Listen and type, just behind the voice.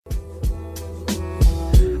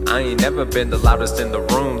I ain't never been the loudest in the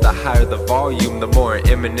room. The higher the volume, the more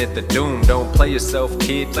imminent the doom. Don't play yourself,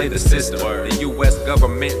 kid, play the system. The US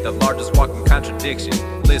government, the largest walking contradiction.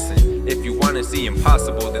 Listen, if you wanna see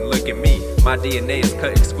impossible, then look at me. My DNA is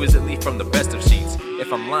cut exquisitely from the best of sheets.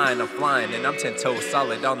 If I'm lying, I'm flying, and I'm 10 toes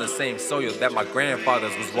solid on the same soil that my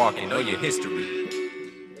grandfathers was walking. Know your history.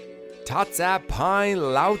 Tatsa Pine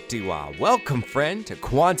Lautiwa. Welcome, friend, to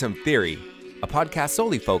Quantum Theory, a podcast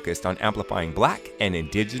solely focused on amplifying Black and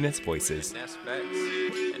Indigenous voices. And that's facts.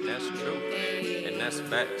 And that's true. And that's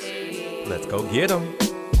facts. Let's go get them.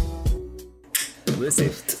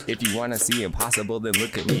 Listen, if you want to see impossible, then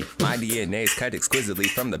look at me. My DNA is cut exquisitely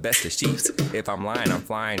from the best of sheets. If I'm lying, I'm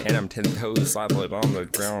flying, and I'm 10 toes solid on the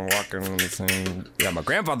ground, walking on the same. Yeah, my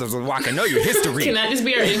grandfathers was walking. Know your history. Can that just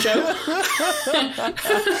be our intro?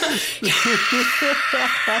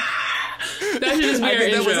 That should just be our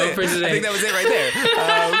intro for today. I think that was it right there.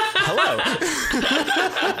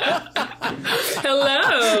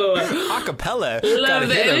 Hello. Acapella. Love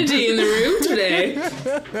the energy in the room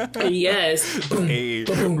today. Yes. Hey.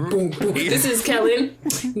 Boom, boom, boom. This is Kellen.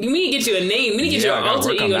 We need to get you a name. We need to get you an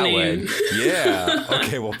alter ego name. Yeah.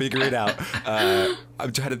 Okay, we'll figure it out.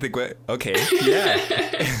 I'm trying to think what. Okay. Yeah.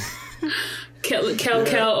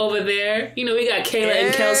 Kel over there. You know, we got Kayla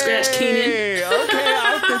and Kel Scratch Keenan. Okay,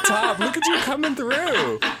 off the top. Look at you coming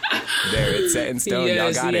through. There, it's set in stone.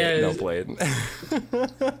 Yes, Y'all got it. No play.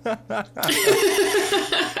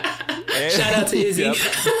 Shout out to Izzy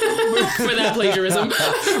for that plagiarism.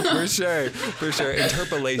 For sure.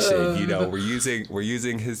 Interpolation. You know, we're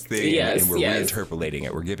using his thing and we're reinterpolating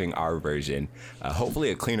it. We're giving our version.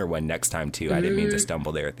 Hopefully a cleaner one next time too. I didn't mean to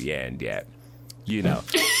stumble there at the end yet. You know,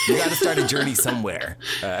 you got to start a journey somewhere.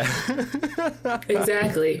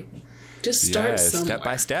 Exactly. Just start somewhere. Step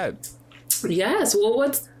by step. Yes.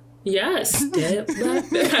 Well, Yes. Step by step. I'm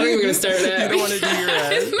not even going to start that. You don't want to do your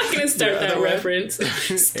I'm not going to start that reference.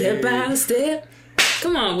 Step by step.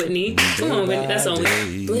 Come on, Whitney. Come on, Whitney. That's only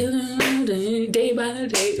day by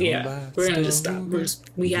day. Yeah. We're going to just stop.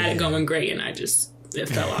 We had it going great, and it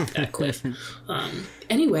fell off that cliff.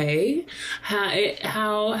 Anyway,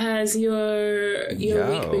 how has your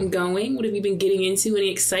week been going? What have you been getting into? Any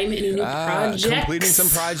excitement? Any new projects? Completing some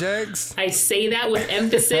projects. I say that with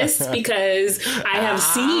emphasis because I have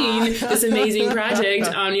seen this amazing project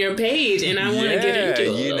on your page, and I want to get into it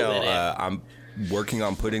a little bit. I'm working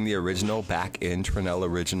on putting the original back in Trinell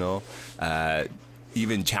Original.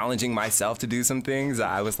 Even challenging myself to do some things.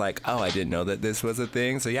 I was like, oh, I didn't know that this was a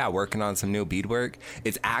thing. So yeah, working on some new beadwork.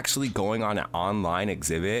 It's actually going on an online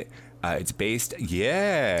exhibit. It's based, so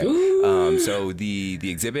the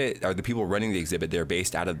exhibit, or the people running the exhibit, they're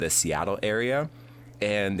based out of the Seattle area.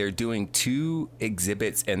 And they're doing 2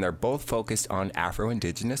 exhibits, and they're both focused on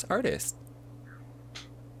Afro-Indigenous artists.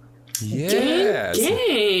 Yes.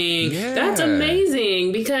 Dang. Yeah. That's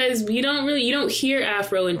amazing because you don't hear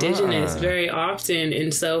Afro-Indigenous very often.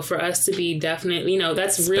 And so for us to be definitely,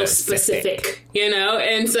 that's real specific,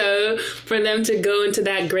 and so for them to go into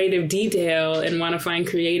that grade of detail and want to find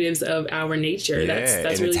creatives of our nature,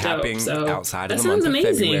 that's really dope. So outside of the month of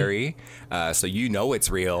February. So it's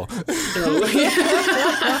real. I'm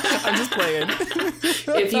just playing.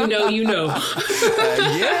 If you know, you know.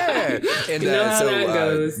 And how that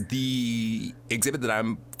goes. The exhibit that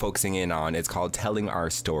I'm focusing in on is called Telling Our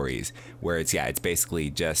Stories, where it's basically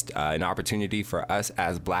just an opportunity for us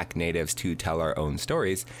as Black natives to tell our own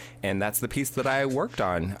stories. And that's the piece that I worked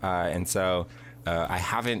on. And so I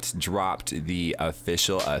haven't dropped the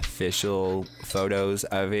official photos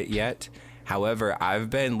of it yet. However, I've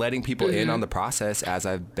been letting people in on the process as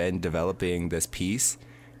I've been developing this piece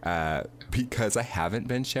because I haven't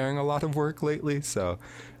been sharing a lot of work lately. So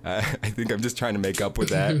I think I'm just trying to make up with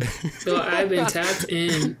that. So I've been tapped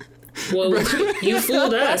in. Well, you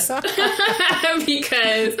fooled us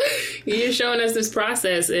because you're showing us this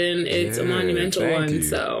process and it's a monumental one. You.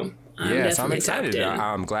 So I'm excited.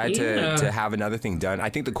 I'm glad to have another thing done. I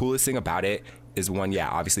think the coolest thing about it is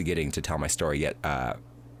obviously getting to tell my story, yet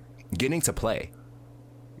getting to play.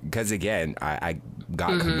 Because again, I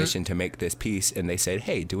got commissioned to make this piece and they said,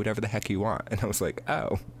 hey, do whatever the heck you want. And I was like,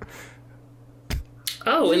 oh.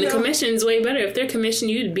 Oh, and the commission's way better. If they're commissioned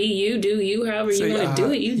you to be you, do you, however you want to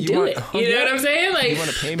do it, you do it. You know what I'm saying? Like, you want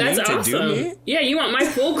to pay that's me to awesome. do me? Yeah, you want my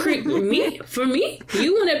full me? For me?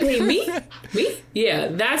 You want to pay me? Me? Yeah,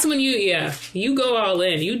 that's when you go all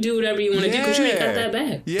in. You do whatever you want to do because you ain't got that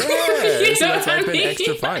bad. Yeah. So that's why it's been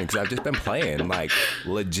extra fun because I've just been playing, like,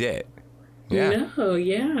 legit. Yeah. No,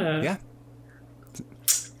 yeah. Yeah.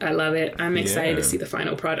 I love it. I'm excited to see the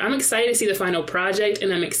final product. I'm excited to see the final project,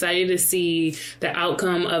 and I'm excited to see the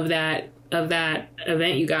outcome of that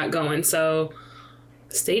event you got going. So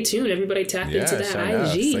stay tuned. Everybody tap into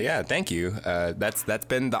that IG. So yeah, thank you. That's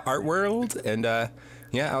been the art world. And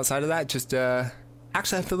outside of that, just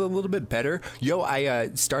actually, I feel a little bit better.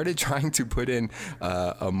 I started trying to put in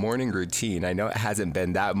a morning routine. I know it hasn't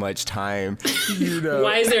been that much time.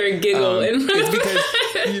 Why is there a giggle? It's because,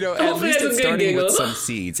 at least it's starting with some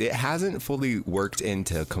seeds. It hasn't fully worked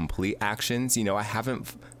into complete actions. I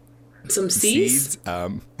haven't... Some seeds?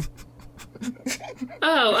 Oh,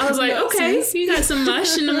 I was like, okay, you got some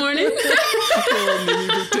mush in the morning. Nimi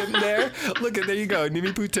Putim there. Look at, there you go.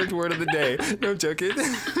 Nimi Putim word of the day. No, I'm joking.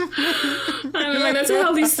 I'm like, that's a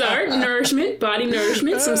healthy start. Nourishment, body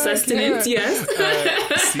nourishment, some sustenance, yes.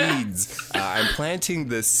 Seeds. I'm planting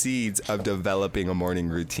the seeds of developing a morning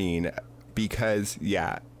routine because,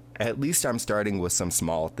 at least I'm starting with some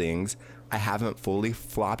small things. I haven't fully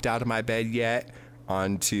flopped out of my bed yet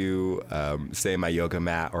onto, say, my yoga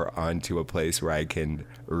mat or onto a place where I can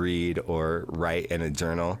read or write in a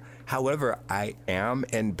journal. However, I am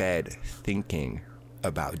in bed thinking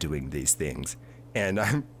about doing these things. And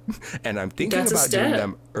I'm thinking about doing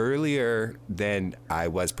them earlier than I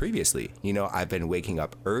was previously. I've been waking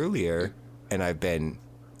up earlier and I've been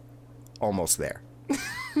almost there.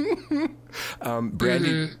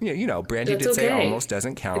 Brandy, Brandy did say almost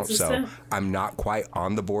doesn't count, so I'm not quite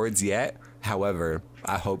on the boards yet. However,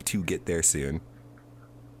 I hope to get there soon.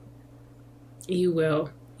 You will.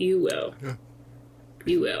 Yeah.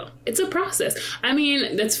 You will. It's a process. I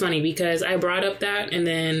mean, that's funny because I brought up that, and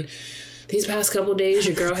then these past couple days,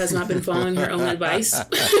 your girl has not been following her own advice.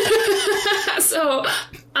 So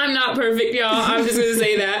I'm not perfect, y'all. I'm just going to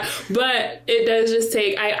say that. But it does just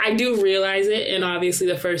take, I do realize it. And obviously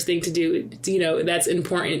the first thing to do, that's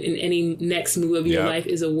important in any next move of your life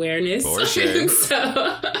is awareness. For sure. So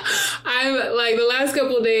I'm like, the last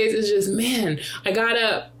couple of days is just, man, I got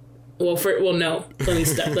up. No.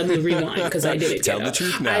 Let me rewind because I didn't tell the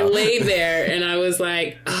truth now. I laid there and I was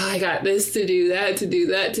like, I got this to do, that to do,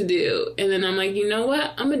 that to do. And then I'm like, you know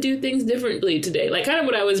what? I'm going to do things differently today. Like kind of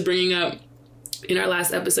what I was bringing up in our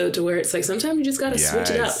last episode to where it's like, sometimes you just got to switch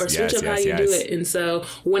it up or switch up how you do it. And so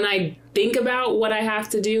when I think about what I have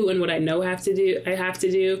to do and what I know I have to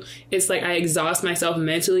do, it's like I exhaust myself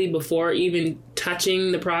mentally before even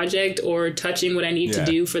touching the project or touching what I need to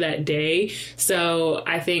do for that day. So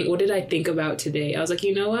I think, what did I think about today? I was like,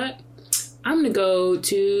 you know what? I'm going to go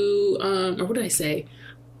to, or what did I say?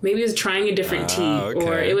 Maybe it was trying a different tea,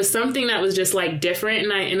 or it was something that was just like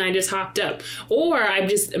different, and I just hopped up. Or I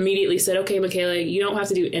just immediately said, okay, Michaela, you don't have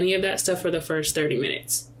to do any of that stuff for the first 30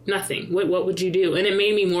 minutes. Nothing. What would you do? And it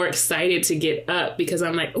made me more excited to get up because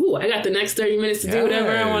I'm like, ooh, I got the next 30 minutes to do whatever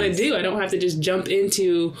I want to do. I don't have to just jump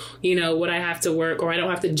into, what I have to work, or I don't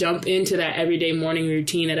have to jump into that everyday morning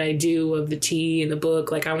routine that I do of the tea and the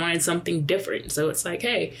book. Like I wanted something different. So it's like,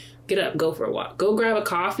 hey, get up, go for a walk, go grab a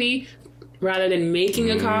coffee, rather than making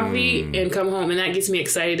a coffee and come home. And that gets me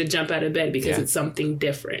excited to jump out of bed because it's something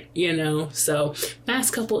different, So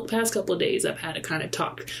past couple of days, I've had to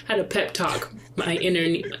pep talk my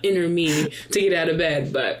inner me to get out of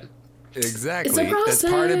bed. But exactly, it's a process.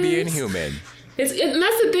 That's part of being human. And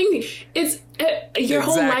that's the thing. It's your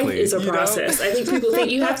whole life is a process. I think people think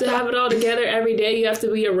you have to have it all together every day. You have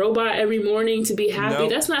to be a robot every morning to be happy. Nope.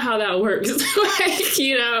 That's not how that works.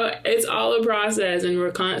 It's all a process, and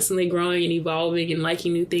we're constantly growing and evolving and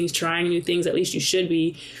liking new things, trying new things. At least you should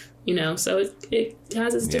be. So it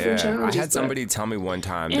has its different challenges. I had somebody tell me one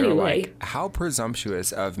time, they were like, how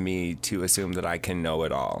presumptuous of me to assume that I can know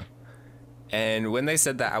it all. And when they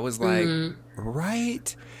said that, I was like,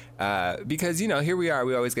 right? Because, here we are.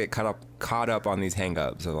 We always get caught up on these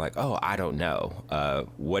hang-ups of like, oh, I don't know,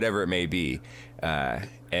 whatever it may be.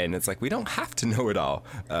 And it's like, we don't have to know it all.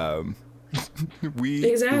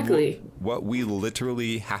 What we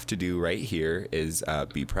literally have to do right here is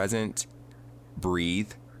be present,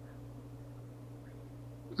 breathe.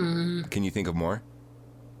 Can you think of more?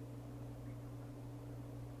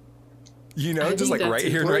 Just like right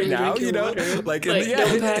here and right now, like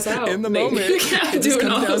don't pass out. In the moment, it just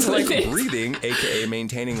comes down to like breathing, aka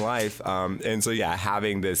maintaining life. And so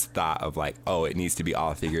having this thought of like, oh, it needs to be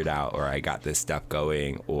all figured out, or I got this stuff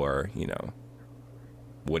going, or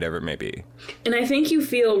whatever it may be. And I think you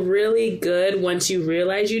feel really good once you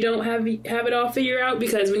realize you don't have it all figured out,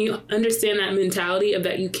 because when you understand that mentality of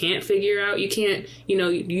that you can't figure out, you can't,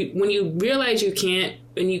 when you realize you can't,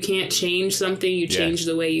 and you can't change something, you change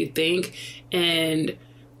the way you think. And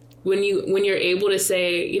when you're able to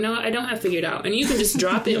say, you know, I don't have figured out, and you can just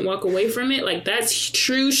drop it and walk away from it, like that's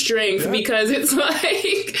true strength, because it's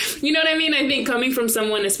like, you know what I mean? I think coming from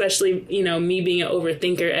someone, especially, you know, me being an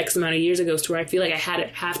overthinker X amount of years ago, to where I feel like I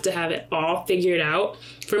have to have it all figured out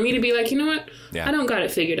for me to be like, you know what? Yeah. I don't got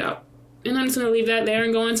it figured out. And I'm just going to leave that there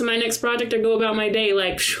and go into my next project or go about my day.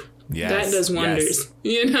 Like, that does wonders.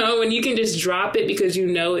 You know, when you can just drop it because you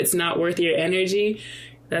know it's not worth your energy,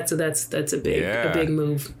 that's a big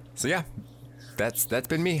move. So yeah, that's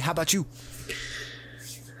been me. How about you?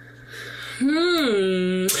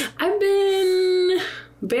 I've been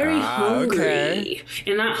very hungry,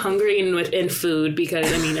 and not hungry in food,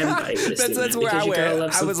 because I mean everybody would assume that's where I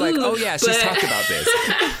went. I was like, oh yeah, she's talked about this.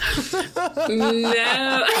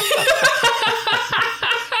 No.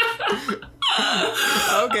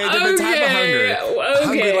 Okay, different type of hunger. Okay.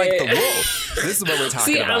 Hungry like the wolf. This is what we're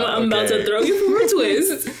talking about. I'm about to throw you for a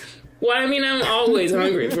twist. Well, I mean, I'm always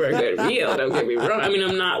hungry for a good meal. Don't get me wrong. I mean,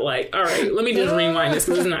 I'm not like, all right, let me just rewind this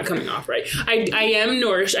because it's not coming off right. I am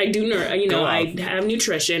nourished. I do nourish. You know, I have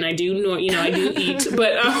nutrition. I do, I do eat.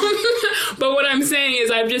 But what I'm saying is,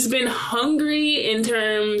 I've just been hungry in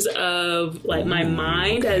terms of like my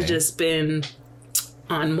mind has just been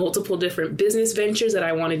on multiple different business ventures that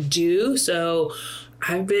I want to do. So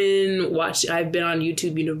I've been on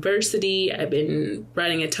YouTube University. I've been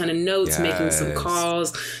writing a ton of notes, making some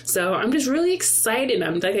calls. So I'm just really excited.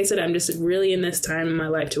 Like I said, I'm just really in this time in my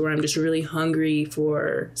life to where I'm just really hungry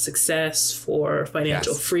for success, for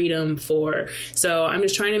financial freedom, so I'm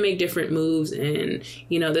just trying to make different moves. And,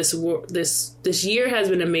 you know, this year has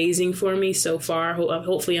been amazing for me so far.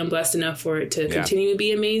 Hopefully I'm blessed enough for it to continue to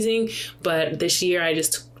be amazing. But this year I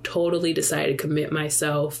just totally decided to commit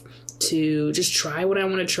myself to just try what I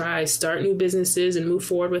want to try, start new businesses and move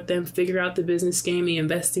forward with them, figure out the business game, the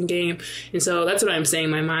investing game. And so that's what I'm saying.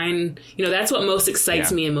 My mind, you know, that's what most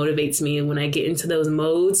excites me and motivates me. And when I get into those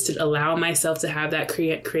modes, to allow myself to have that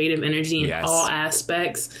creative energy in all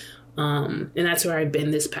aspects. And that's where I've been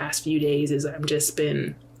this past few days, is I've just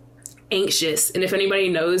been anxious. And if anybody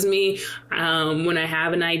knows me, when I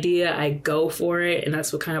have an idea, I go for it. And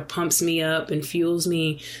that's what kind of pumps me up and fuels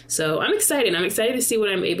me. So I'm excited. I'm excited to see what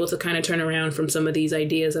I'm able to kind of turn around from some of these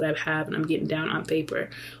ideas that I've had and I'm getting down on paper.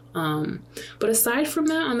 But aside from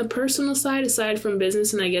that, on the personal side, aside from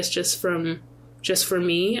business, and I guess just for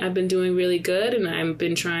me, I've been doing really good. And I've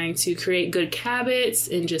been trying to create good habits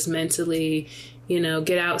and just mentally, you know,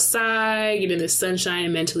 get outside, get in the sunshine,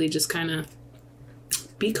 and mentally just kind of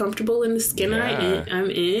be comfortable in the skin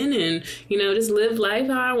I'm in, and, you know, just live life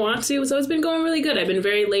how I want to. So it's been going really good. I've been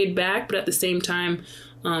very laid back, but at the same time,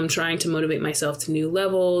 trying to motivate myself to new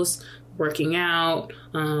levels, working out.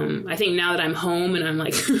 I think now that I'm home and I'm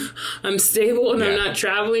like, I'm stable and I'm not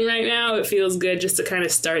traveling right now, it feels good just to kind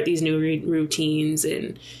of start these new routines.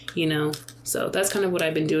 And, you know, so that's kind of what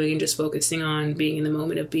I've been doing, and just focusing on being in the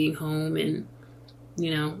moment of being home and,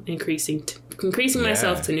 you know, increasing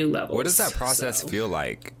myself to new levels. What does that process feel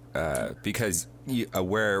like? Because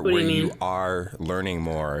where you are learning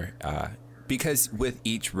more, because with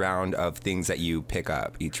each round of things that you pick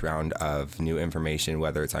up, each round of new information,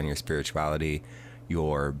 whether it's on your spirituality,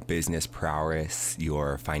 your business prowess,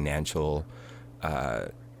 your financial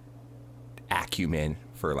acumen,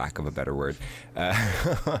 for lack of a better word,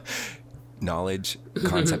 knowledge,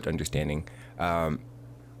 concept, understanding.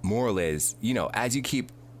 Moral is, you know, as you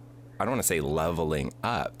keep, I don't want to say leveling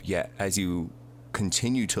up, yet as you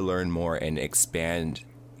continue to learn more and expand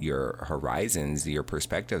your horizons, your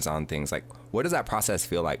perspectives on things, like, what does that process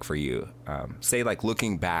feel like for you? Say, like,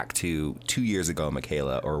 looking back to 2 years ago,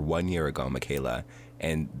 Michaela, or 1 year ago, Michaela,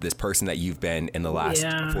 and this person that you've been in the last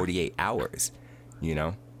 48 hours, you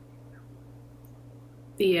know?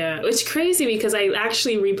 Yeah, it's crazy because I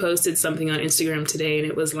actually reposted something on Instagram today, and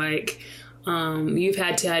it was like, you've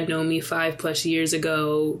had to have known me 5+ years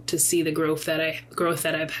ago to see the growth that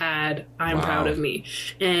I've had. I'm proud of me.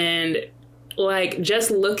 And like, just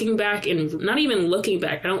looking back, and not even looking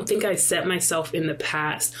back, I don't think I set myself in the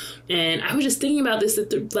past. And I was just thinking about this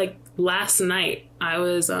like last night. I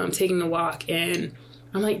was taking a walk, and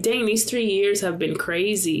I'm like, dang, these 3 years have been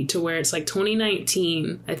crazy, to where it's like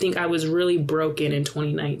 2019. I think I was really broken in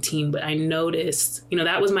 2019, but I noticed, you know,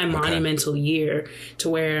 that was my monumental year, to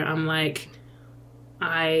where I'm like,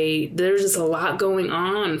 there's just a lot going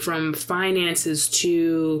on, from finances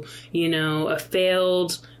to, you know, a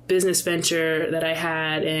failed business venture that I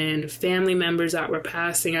had and family members that were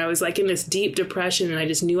passing. I was like in this deep depression, and I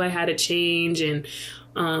just knew I had to change. And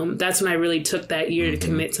that's when I really took that year to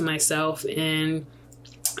commit to myself. And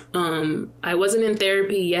I wasn't in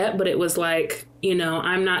therapy yet, but it was like you know,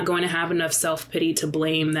 I'm not going to have enough self-pity to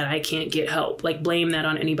blame that I can't get help, like blame that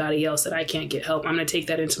on anybody else that I can't get help. I'm going to take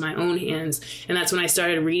that into my own hands. And that's when I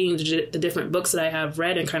started reading the different books that I have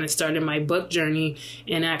read and kind of started my book journey.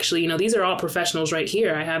 And actually, you know, these are all professionals right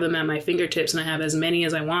here. I have them at my fingertips, and I have as many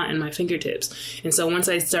as I want in my fingertips. And so once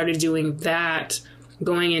I started doing that,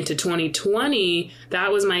 going into 2020,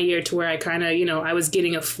 that was my year to where I kind of, you know, I was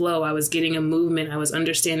getting a flow. I was getting a movement. I was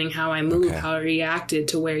understanding how I moved, how I reacted,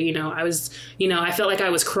 to where, you know, I was, you know, I felt like I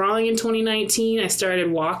was crawling in 2019. I started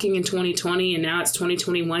walking in 2020, and now it's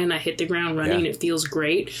 2021 and I hit the ground running. It feels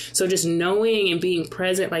great. So just knowing and being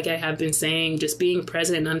present, like I have been saying, just being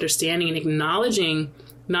present and understanding and acknowledging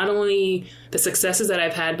not only the successes that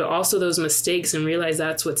I've had, but also those mistakes, and realize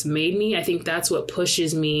that's what's made me. I think that's what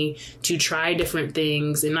pushes me to try different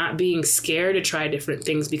things and not being scared to try different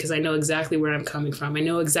things, because I know exactly where I'm coming from. I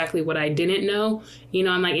know exactly what I didn't know. You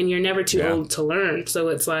know, I'm like, and you're never too old to learn. So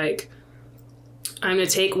it's like, I'm going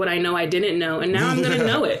to take what I know I didn't know, and now I'm going to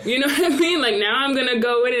know it. You know what I mean? Like, now I'm going to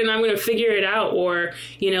go in and I'm going to figure it out, or,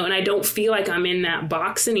 you know, and I don't feel like I'm in that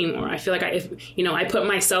box anymore. I feel like I put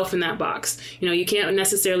myself in that box. You know, you can't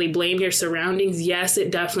necessarily blame your surroundings. Yes,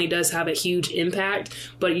 it definitely does have a huge impact,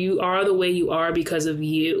 but you are the way you are because of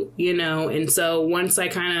you, you know? And so once I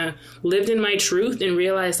kind of lived in my truth and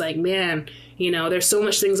realized, like, man, you know, there's so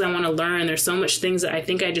much things I want to learn. There's so much things that I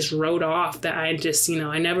think I just wrote off that I just, you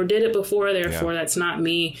know, I never did it before. Therefore, that's not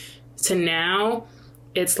me. To now,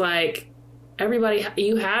 it's like, everybody,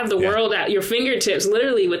 you have the world at your fingertips,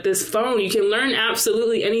 literally, with this phone. You can learn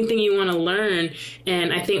absolutely anything you want to learn.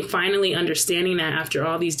 And I think finally understanding that after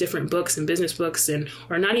all these different books and business books, and,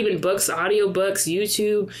 or not even books, audio books,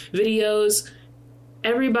 YouTube videos,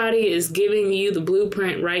 everybody is giving you the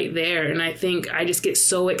blueprint right there. And I think I just get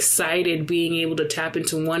so excited being able to tap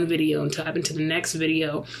into one video and tap into the next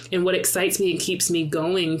video. And what excites me and keeps me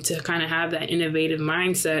going to kind of have that innovative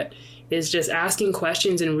mindset is just asking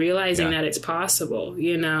questions and realizing that it's possible,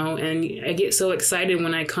 you know. And I get so excited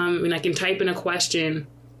when I can type in a question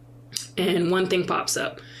and one thing pops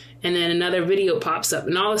up, and then another video pops up,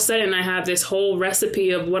 and all of a sudden I have this whole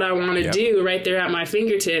recipe of what I want to do right there at my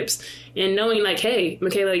fingertips. And knowing, like, hey,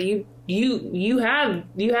 Michaela, you have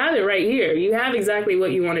it right here. You have exactly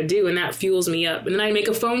what you want to do, and that fuels me up. And then I make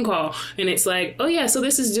a phone call, and it's like, oh yeah, so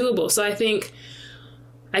this is doable. So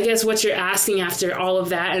I guess what you're asking after all of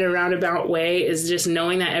that in a roundabout way is just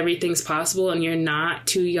knowing that everything's possible, and you're not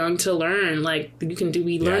too young to learn. Like, you can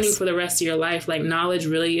be learning for the rest of your life. Like, knowledge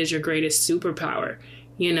really is your greatest superpower.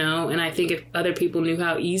 You know, and I think if other people knew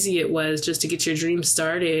how easy it was just to get your dreams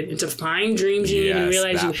started and to find dreams you didn't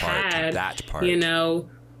realize you had, you know,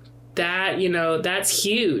 that's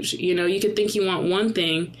huge. You know, you could think you want one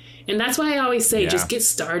thing, and that's why I always say, just get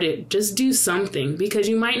started, just do something, because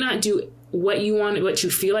you might not do what you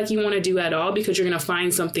feel like you want to do at all, because you're going to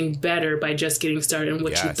find something better by just getting started on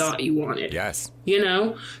what you thought you wanted. You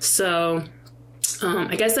know, so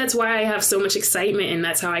I guess that's why I have so much excitement, and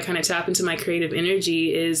that's how I kind of tap into my creative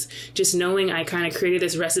energy, is just knowing I kind of created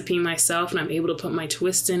this recipe myself, and I'm able to put my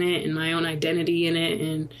twist in it and my own identity in it,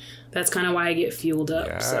 and that's kind of why I get fueled up.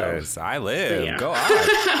 Yes, I live. Go on.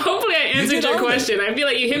 Hopefully I answered your question. I feel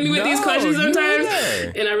like you hit me with these questions sometimes,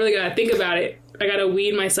 and I really got to think about it. I got to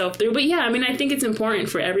weed myself through. But yeah, I mean, I think it's important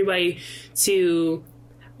for everybody to,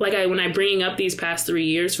 like, when I'm bringing up these past 3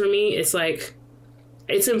 years for me, it's like,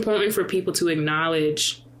 it's important for people to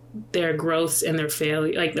acknowledge their growths and their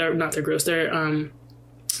failure, like their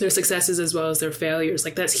successes as well as their failures.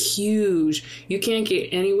 Like, that's huge. You can't get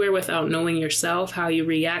anywhere without knowing yourself, how you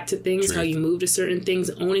react to things, how you move to certain things,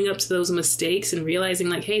 owning up to those mistakes, and realizing,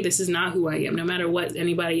 like, hey, this is not who I am. No matter what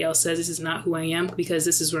anybody else says, this is not who I am, because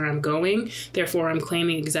this is where I'm going. Therefore, I'm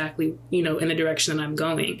claiming exactly, you know, in the direction that I'm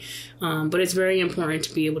going. But it's very important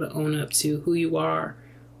to be able to own up to who you are,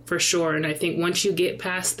 for sure. And I think once you get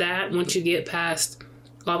past that, once you get past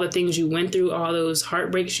all the things you went through, all those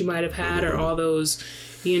heartbreaks you might have had, or all those,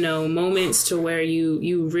 you know, moments to where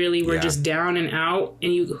you really were just down and out,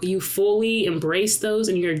 and you fully embrace those,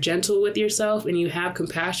 and you're gentle with yourself, and you have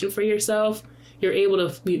compassion for yourself, you're able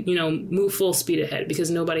to, you know, move full speed ahead, because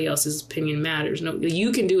nobody else's opinion matters. No,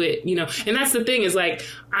 you can do it, you know. And that's the thing, is like,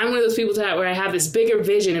 I'm one of those people where I have this bigger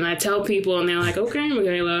vision, and I tell people, and they're like, okay,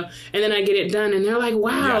 Michaela, and then I get it done, and they're like,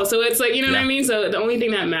 wow. So it's like, you know what I mean? So the only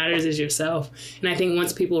thing that matters is yourself. And I think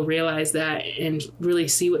once people realize that and really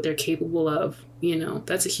see what they're capable of, you know,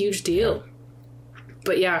 that's a huge deal.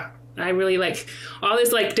 But yeah, I really like all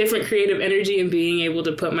this, like, different creative energy, and being able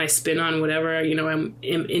to put my spin on whatever, you know, I'm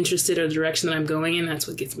interested or the direction that I'm going in. That's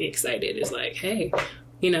what gets me excited, is like, hey,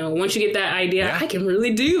 you know, once you get that idea, I can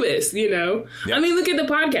really do this, you know. I mean, look at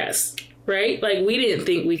the podcast. right? Like, we didn't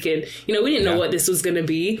think we could, you know, we didn't know what this was going to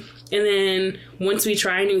be. And then once we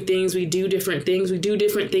try new things, we do different things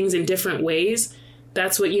in different ways.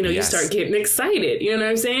 That's what, you know, you start getting excited. You know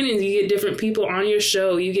what I'm saying? And you get different people on your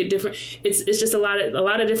show. You get different, it's just a lot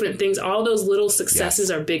of different things. All those little successes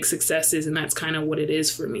are big successes. And that's kind of what it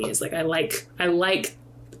is for me. It's like, I like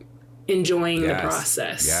enjoying the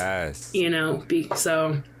process. Yes. You know,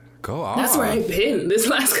 so go on. That's where I've been this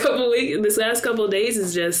last couple of days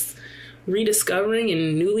is just rediscovering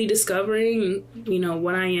and newly discovering, you know,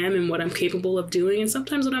 what I am and what I'm capable of doing, and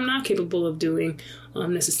sometimes what I'm not capable of doing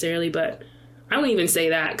necessarily. But I won't even say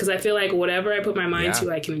that, because I feel like whatever I put my mind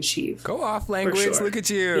to, I can achieve. Go off language. Sure. Look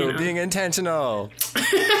at you being intentional.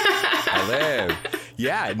 I live.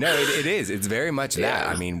 Yeah, no, it is. It's very much that.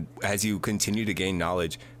 I mean, as you continue to gain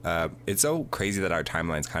knowledge, it's so crazy that our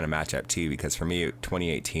timelines kind of match up too, because for me,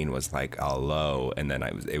 2018 was like a low, and then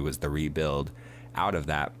it was the rebuild out of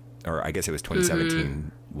that. Or I guess it was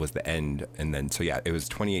 2017 was the end. And then, so yeah, it was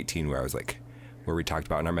 2018 where I was like, where we talked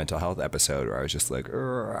about in our mental health episode, where I was just like,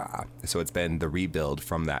 Urgh. So it's been the rebuild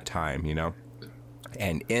from that time, you know?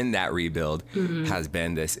 And in that rebuild has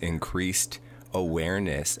been this increased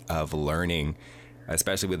awareness of learning,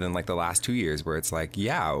 especially within like the last 2 years, where it's like,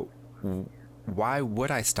 why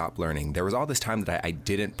would I stop learning? There was all this time that I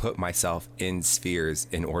didn't put myself in spheres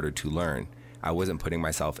in order to learn. I wasn't putting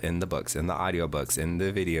myself in the books, in the audiobooks, in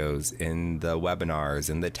the videos, in the webinars,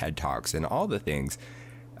 in the TED Talks, and all the things.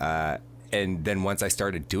 And then once I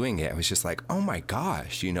started doing it, I was just like, oh my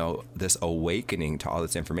gosh, you know, this awakening to all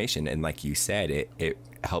this information. And like you said, it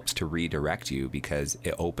helps to redirect you, because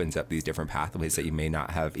it opens up these different pathways that you may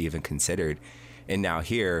not have even considered. And now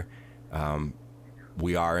here,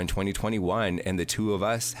 we are in 2021, and the two of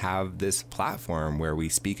us have this platform where we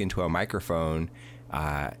speak into a microphone,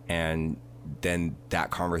 and then that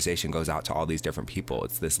conversation goes out to all these different people.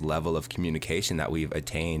 It's this level of communication that we've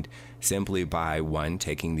attained simply by, one,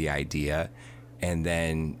 taking the idea, and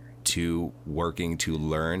then two, working to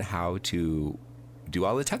learn how to do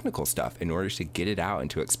all the technical stuff in order to get it out and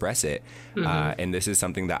to express it. And this is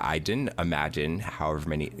something that I didn't imagine however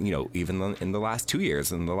many, you know, even in the last 2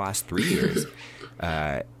 years, in the last 3 years.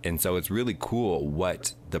 And so it's really cool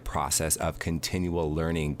what the process of continual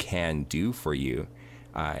learning can do for you.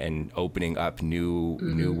 And opening up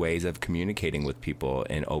new ways of communicating with people,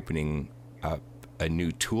 and opening up a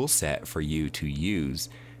new tool set for you to use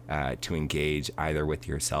to engage either with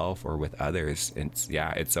yourself or with others.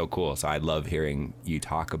 It's so cool. So I love hearing you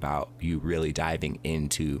talk about you really diving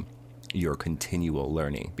into your continual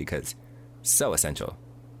learning, because so essential.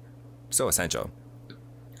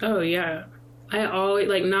 Oh yeah. I always,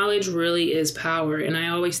 like, knowledge really is power. And I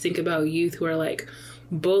always think about youth who are like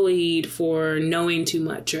bullied for knowing too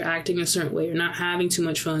much or acting a certain way or not having too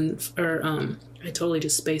much fun, or I totally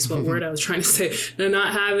just spaced what word I was trying to say. They're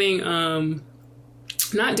not having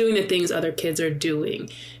not doing the things other kids are doing.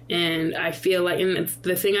 And I feel like, and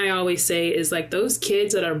the thing I always say is, like, those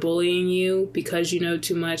kids that are bullying you because you know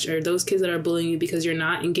too much, or those kids that are bullying you because you're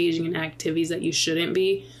not engaging in activities that you shouldn't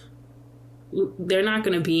be, they're not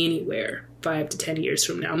going to be anywhere 5 to 10 years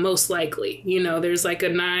from now, most likely. You know, there's like a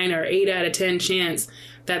 9 or 8 out of 10 chance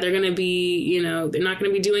that they're going to be, you know, they're not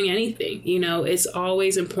going to be doing anything. You know, it's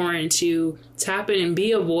always important to tap in and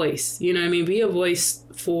be a voice. You know what I mean? Be a voice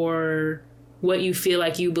for what you feel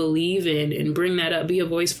like you believe in, and bring that up. Be a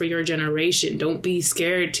voice for your generation. Don't be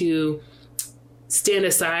scared to stand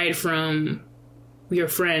aside from your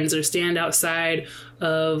friends or stand outside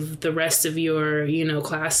of the rest of your, you know,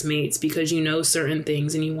 classmates because you know certain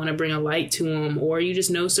things and you want to bring a light to them, or you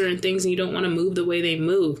just know certain things and you don't want to move the way they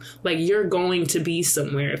move. Like, you're going to be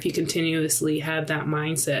somewhere if you continuously have that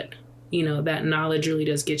mindset. You know, that knowledge really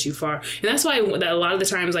does get you far. And that's why that a lot of the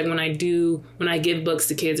times, like when I give books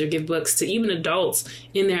to kids or give books to even adults,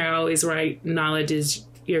 in there I always write, knowledge is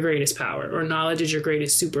your greatest power, or knowledge is your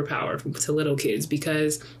greatest superpower to little kids,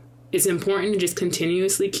 because it's important to just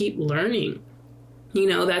continuously keep learning. You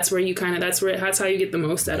know, that's how you get the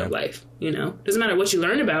most out of life. You know, doesn't matter what you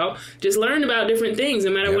learn about, just learn about different things,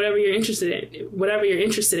 no matter whatever you're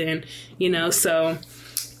interested in, you know, so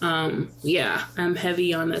I'm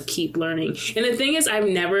heavy on the keep learning. And the thing is, I've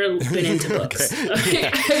never been into books.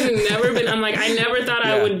 I never thought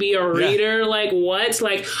I would be a reader. Like, what?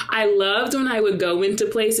 Like, I loved when I would go into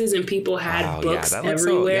places and people had books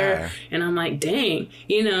everywhere. And I'm like, dang,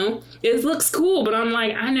 you know, it looks cool. But I'm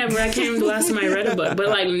like, I can't remember the last time I read a book. But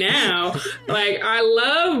like now, like, I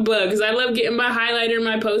love books. I love getting my highlighter,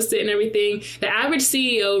 my Post-it and everything. The average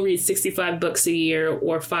CEO reads 65 books a year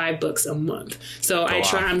or 5 books a month. So I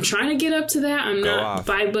try I'm trying to get up to that. I'm not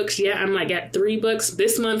 5 books yet. I'm like at 3 books.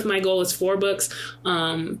 This month, my goal is 4 books.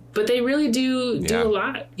 But they really do a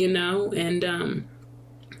lot, you know, and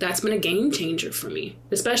that's been a game changer for me,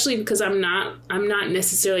 especially because I'm not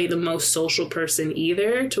necessarily the most social person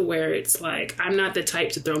either, to where it's like, I'm not the type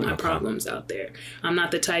to throw my problems out there. I'm not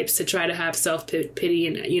the types to try to have self-pity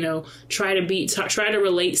and, you know, try to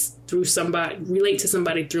relate to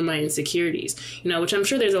somebody through my insecurities, you know, which I'm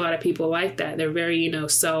sure there's a lot of people like that. They're very, you know,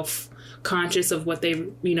 conscious of what they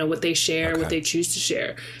share, what they choose to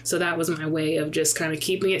share. So that was my way of just kind of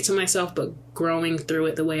keeping it to myself, but growing through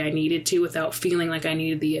it the way I needed to, without feeling like I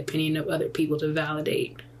needed the opinion of other people to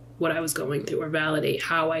validate what I was going through or validate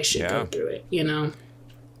how I should go through it, you know?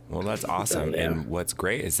 Well, that's awesome. So, and what's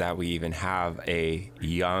great is that we even have a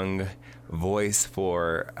young voice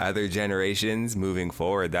for other generations moving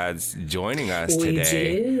forward that's joining us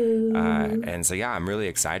today. And so, I'm really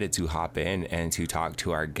excited to hop in and to talk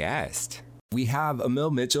to our guest. We have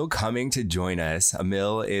Emil Mitchell coming to join us.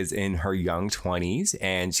 Emil is in her young 20s,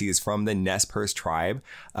 and she is from the Nez Perce tribe,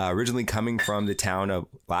 originally coming from the town of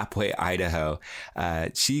Lapwai, Idaho.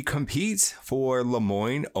 She competes for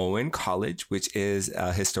Lemoyne-Owen College, which is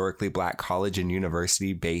a historically Black college and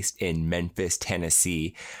university based in Memphis,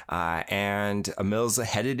 Tennessee. And Emil's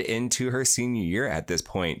headed into her senior year at this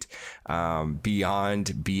point.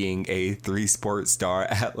 Beyond being a 3-sport star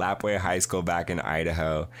at Lapwai High School back in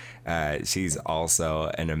Idaho, she's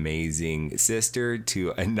also an amazing sister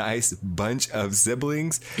to a nice bunch of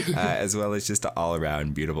siblings, as well as just an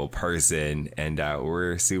all-around beautiful person. And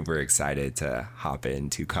we're super excited to hop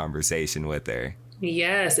into conversation with her.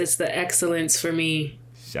 Yes, it's the excellence for me.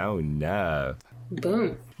 Show enough.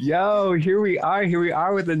 Boom. Yo, here we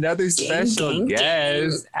are with another special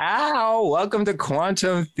guest. Ow, welcome to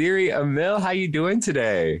Quantum Theory. Emil, how you doing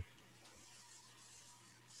today?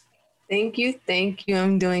 Thank you.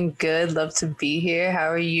 I'm doing good. Love to be here. How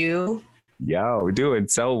are you? Yo, we're doing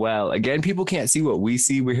so well. Again, people can't see what we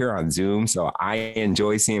see. We're here on Zoom, so I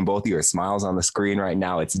enjoy seeing both of your smiles on the screen right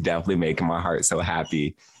now. It's definitely making my heart so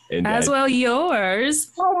happy. And as well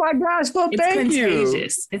yours. Oh my gosh, well, thank you.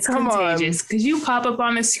 It's contagious because you pop up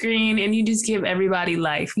on the screen and you just give everybody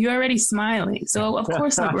life. You're already smiling. So of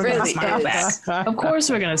course we're going to smile back. Of course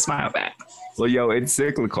we're going to smile back. Well, yo, it's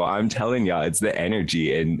cyclical. I'm telling y'all, it's the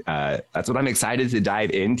energy. And that's what I'm excited to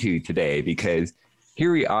dive into today, because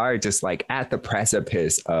here we are just like at the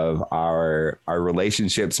precipice of our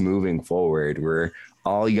relationships moving forward. We're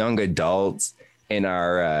all young adults in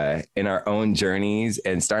our own journeys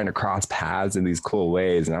and starting to cross paths in these cool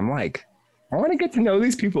ways. And I'm like, I want to get to know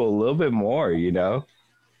these people a little bit more, you know?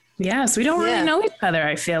 Yes, we don't really know each other,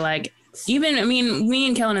 I feel like. Me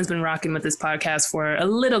and Kellen has been rocking with this podcast for a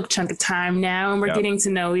little chunk of time now, and we're getting to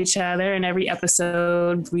know each other. And every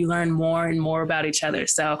episode, we learn more and more about each other.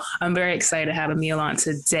 So I'm very excited to have Emil on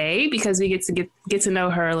today, because we get to know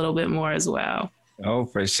her a little bit more as well. Oh,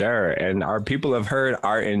 for sure. And our people have heard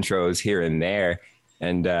our intros here and there.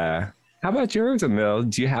 And how about yours, Emil?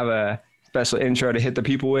 Do you have a special intro to hit the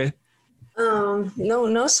people with?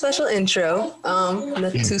 No special intro.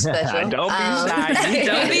 Not too special. Don't be shy.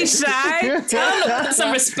 Don't be shy. Tell them to put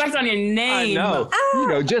some respect on your name. I know. You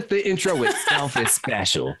know, just the intro itself is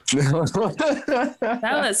special. Tell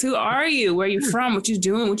us, who are you? Where are you from? What you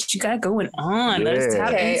doing? What you got going on? Let us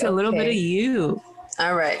tap into a little bit of you.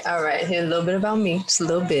 All right. Here's a little bit about me. Just a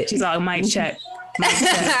little bit. She's all mic check.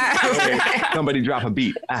 Somebody drop a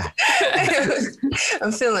beat.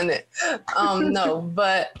 I'm feeling it.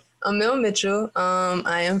 But Emil Mitchell.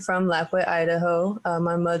 I am from Lapwai, Idaho.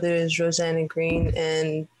 My mother is Rosanna Green,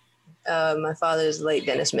 and my father is late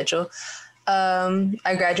Dennis Mitchell.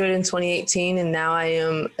 I graduated in 2018, and now I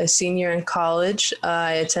am a senior in college.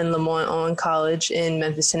 I attend Lemoyne-Owen College in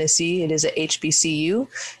Memphis, Tennessee. It is a HBCU.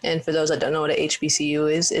 And for those that don't know what a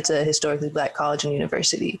HBCU is, it's a historically Black college and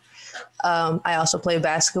university. I also play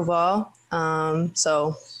basketball.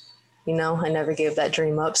 So, you know, I never gave that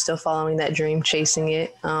dream up, still following that dream, chasing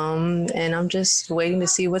it. And I'm just waiting to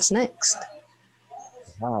see what's next.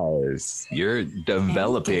 Nice. You're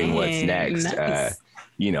developing what's next. Nice.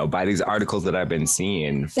 You know, by these articles that I've been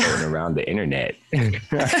seeing floating around the internet.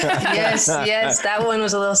 Yes. That one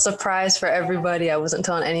was a little surprise for everybody. I wasn't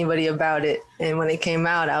telling anybody about it. And when it came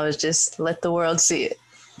out, I was just let the world see it.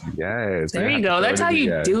 Yes. There you go. That's how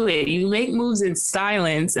you do it. You make moves in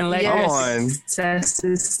silence and let your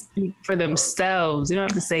successes speak for themselves. You don't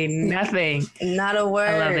have to say nothing. Not a word.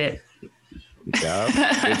 I love it. Yep.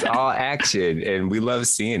 It's all action, and we love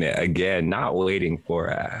seeing it. Again, not waiting for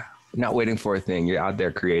a thing. You're out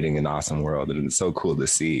there creating an awesome world, and it's so cool to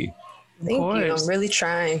see. Thank you. I'm really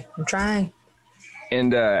trying. I'm trying.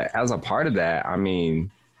 And as a part of that, I mean,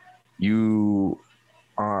 you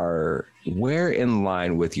are where in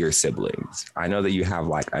line with your siblings? I know that you have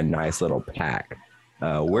like a nice little pack.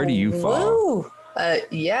 Where do you fall? Woo.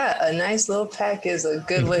 Yeah, a nice little pack is a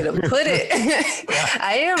good way to put it.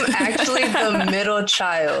 I am actually the middle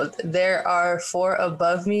child. There are 4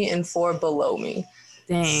 above me and 4 below me.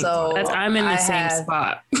 Dang. So I'm in the same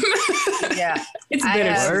spot. Yeah. It's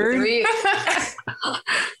bittersweet.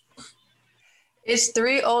 It's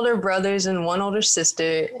 3 older brothers and 1 older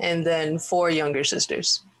sister, and then 4 younger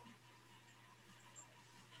sisters.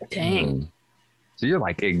 Dang. So you're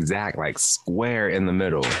like like square in the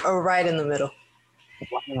middle. Or right in the middle.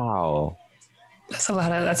 Wow. That's a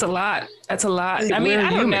lot. I mean, Where are I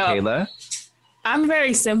don't you, know. Michaela? I'm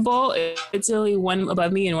very simple. It's only 1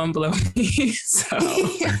 above me and 1 below me. So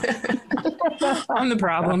I'm the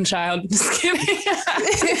problem child. Just kidding.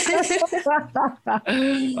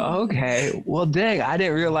 Okay. Well, dang, I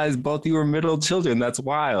didn't realize both you were middle children. That's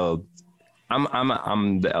wild.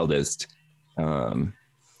 I'm the eldest.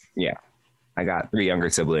 Yeah. I got 3 younger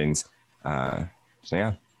siblings. So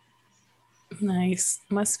yeah. Nice.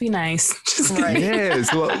 Must be nice. Right. It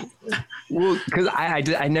is. Well, because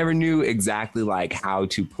I never knew exactly like how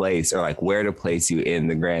to place or like where to place you in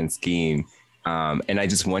the grand scheme. And I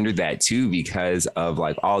just wondered that too, because of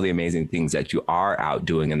like all the amazing things that you are out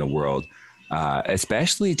doing in the world,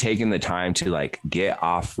 especially taking the time to like get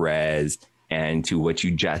off res and to what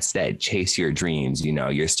you just said, chase your dreams. You know,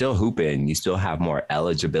 you're still hooping, you still have more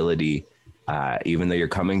eligibility. Even though you're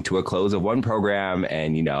coming to a close of one program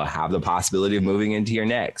and, you know, have the possibility of moving into your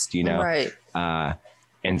next, you know, right.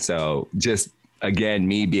 And so just, again,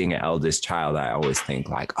 me being an eldest child, I always think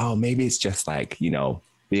like, oh, maybe it's just like, you know,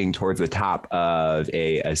 being towards the top of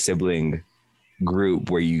a sibling group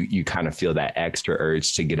where you kind of feel that extra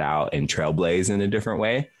urge to get out and trailblaze in a different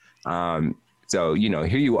way. So, you know,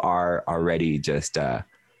 here you are already just,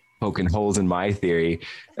 poking holes in my theory.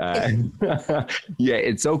 Yeah,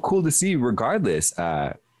 it's so cool to see regardless,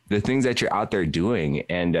 the things that you're out there doing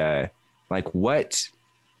and like what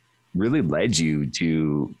really led you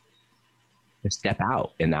to step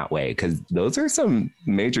out in that way? Because those are some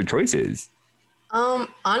major choices.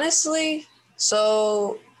 Honestly,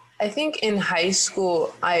 so I think in high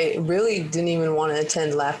school, I really didn't even want to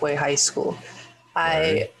attend Lapwai High School.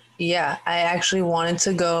 I actually wanted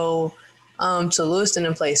to go to Lewiston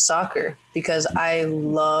and play soccer because I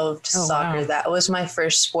loved soccer. Wow. That was my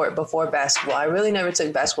first sport before basketball. I really never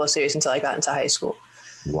took basketball serious until I got into high school.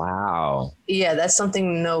 Wow. Yeah, that's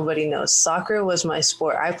something nobody knows. Soccer was my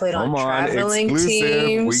sport. I played on traveling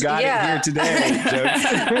teams. We got it here today.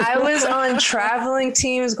 I was on traveling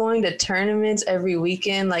teams, going to tournaments every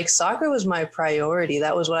weekend. Like soccer was my priority.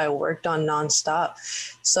 That was what I worked on nonstop.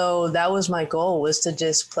 So that was my goal, was to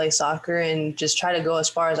just play soccer and just try to go as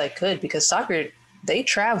far as I could, because soccer, they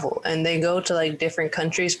travel and they go to like different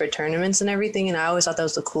countries for tournaments and everything. And I always thought that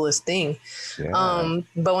was the coolest thing. Yeah.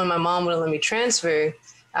 But when my mom wouldn't let me transfer,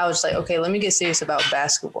 I was like, okay, let me get serious about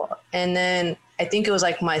basketball. And then I think it was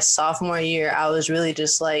like my sophomore year, I was really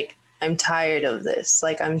just like, I'm tired of this.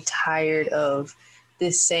 Like, I'm tired of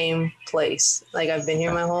this same place. Like, I've been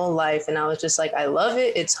here my whole life. And I was just like, I love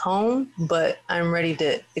it. It's home, but I'm ready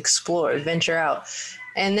to explore, venture out.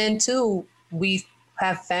 And then too, we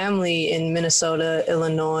have family in Minnesota,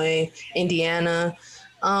 Illinois, Indiana.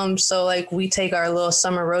 So like we take our little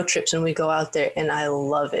summer road trips and we go out there, and I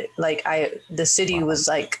love it. Like the city was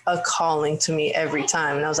like a calling to me every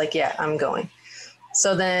time. And I was like, yeah, I'm going.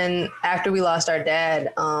 So then after we lost our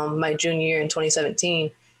dad, my junior year in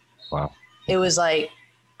 2017, wow, it was like,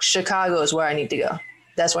 Chicago is where I need to go.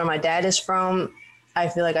 That's where my dad is from. I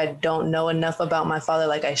feel like I don't know enough about my father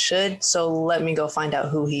like I should. So let me go find out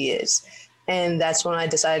who he is. And that's when I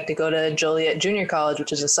decided to go to Joliet Junior College,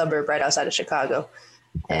 which is a suburb right outside of Chicago.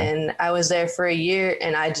 And I was there for a year,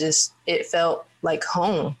 and it felt like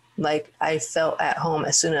home. Like I felt at home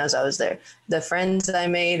as soon as I was there. The friends I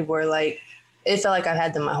made were like, it felt like I've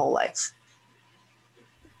had them my whole life.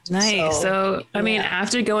 Nice. So I mean,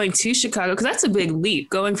 after going to Chicago, because that's a big leap,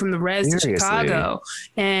 going from the res to Chicago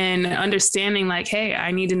and understanding like, hey,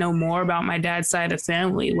 I need to know more about my dad's side of the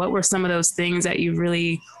family. What were some of those things that you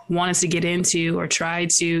really wanted to get into or try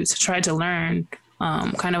to learn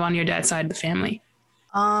kind of on your dad's side of the family?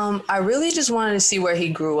 I really just wanted to see where he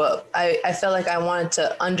grew up. I felt like I wanted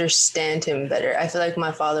to understand him better. I feel like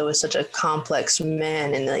my father was such a complex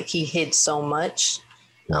man, and like he hid so much.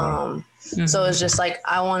 So it's just like,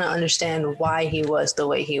 I want to understand why he was the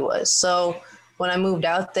way he was. So when I moved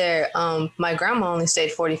out there, my grandma only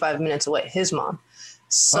stayed 45 minutes away, his mom.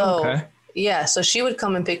 So Yeah, so she would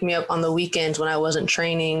come and pick me up on the weekends when I wasn't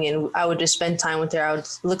training, and I would just spend time with her. I would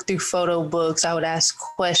look through photo books. I would ask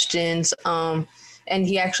questions. And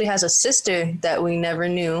he actually has a sister that we never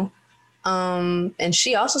knew. And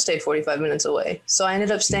she also stayed 45 minutes away. So I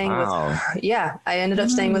ended up staying with her. Yeah, I ended up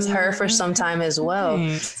staying with her for some time as well.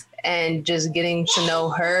 And just getting to know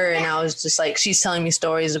her. And I was just like, she's telling me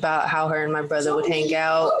stories about how her and my brother would hang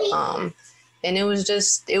out. And it was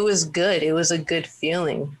good. It was a good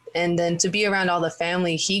feeling. And then to be around all the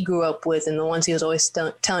family he grew up with and the ones he was always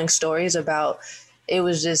telling stories about, it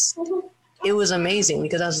was amazing,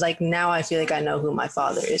 because I was like, now I feel like I know who my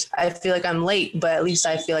father is. I feel like I'm late, but at least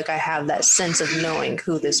I feel like I have that sense of knowing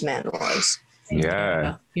who this man was.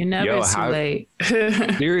 Yeah. You're never too late.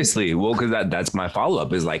 Seriously. Well, because that's my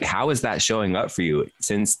follow-up is like, how is that showing up for you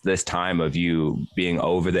since this time of you being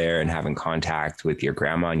over there and having contact with your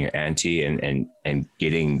grandma and your auntie and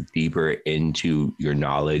getting deeper into your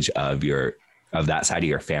knowledge of that side of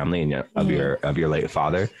your family and of your late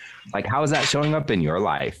father? Like, how is that showing up in your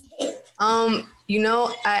life? I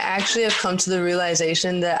actually have come to the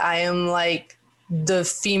realization that I am like the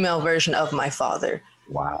female version of my father.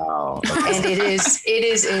 Wow. And it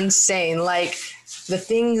is insane. Like, the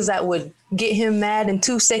things that would get him mad in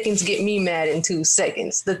 2 seconds get me mad in 2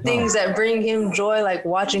 seconds. The things that bring him joy, like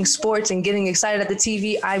watching sports and getting excited at the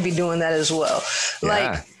TV, I be doing that as well. Yeah.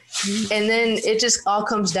 Like, and then it just all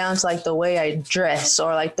comes down to like the way I dress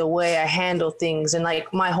or like the way I handle things. And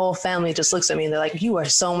like my whole family just looks at me and they're like, you are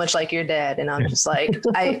so much like your dad. And I'm just like,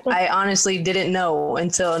 I honestly didn't know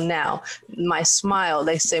until now. My smile,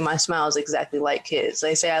 they say my smile is exactly like his.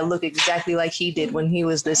 They say I look exactly like he did when he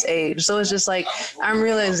was this age. So it's just like, I'm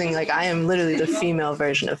realizing like I am literally the female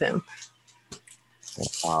version of him.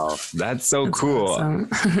 Wow. That's so cool. Awesome.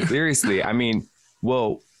 Seriously. I mean,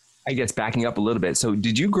 well, I guess backing up a little bit. So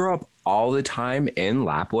did you grow up all the time in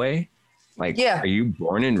Lapwai? Like, yeah. Are you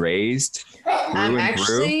born and raised? I'm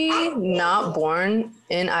actually not born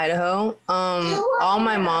in Idaho. All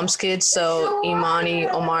my mom's kids, so Imani,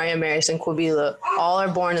 Omari, Amaris, and Quabila, all are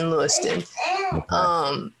born in Lewiston. Okay.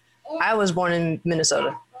 I was born in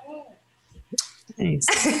Minnesota. Nice.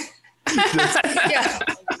 Yeah.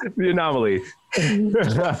 The anomaly.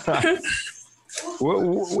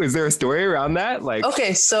 Is there a story around that? Like,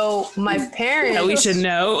 okay, so my parents. We should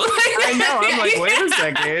know. I know. I'm like, wait a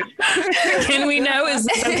second. Can we know? Is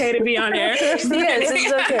this okay to be on air? Yes,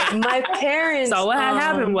 it's okay. My parents. So what had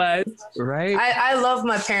happened was, right. I love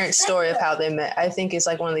my parents' story of how they met. I think it's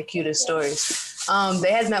like one of the cutest stories.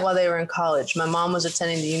 They had met while they were in college. My mom was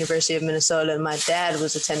attending the University of Minnesota, and my dad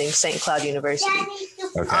was attending St. Cloud University.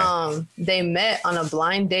 Okay. They met on a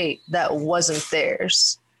blind date that wasn't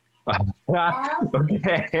theirs.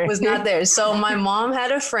 Okay. Was not there. So my mom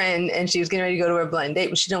had a friend and she was getting ready to go to her blind date,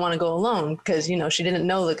 but she didn't want to go alone because, she didn't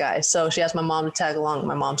know the guy. So she asked my mom to tag along.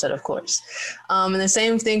 My mom said, of course. And the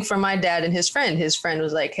same thing for my dad and his friend. His friend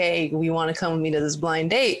was like, hey, we want to come with me to this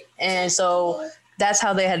blind date. And so that's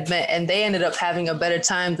how they had met. And they ended up having a better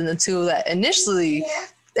time than the two that initially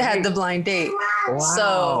had the blind date. Wow.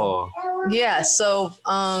 So, yeah. So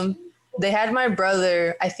they had my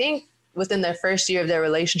brother, I think, within their first year of their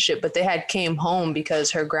relationship, but they had came home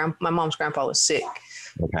because my mom's grandpa was sick.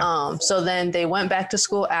 Okay. So then they went back to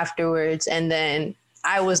school afterwards, and then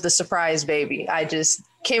I was the surprise baby. I just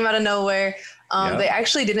came out of nowhere. They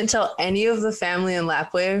actually didn't tell any of the family in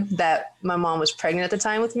Lapwai that my mom was pregnant at the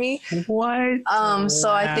time with me. What?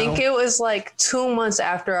 So I think it was like 2 months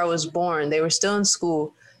after I was born. They were still in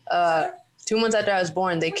school. 2 months after I was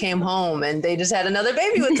born, they came home and they just had another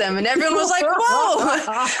baby with them. And everyone was like, whoa,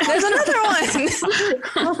 there's another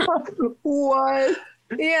one. What?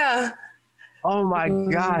 Yeah. Oh my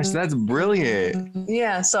gosh, that's brilliant.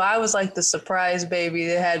 Yeah. So I was like the surprise baby.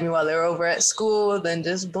 They had me while they were over at school. Then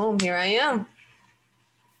just boom, here I am.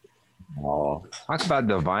 Oh, talk about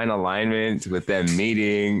divine alignment with them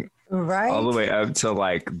meeting. Right. All the way up to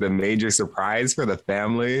like the major surprise for the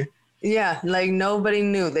family. Yeah, like nobody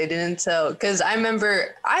knew. They didn't tell. Because I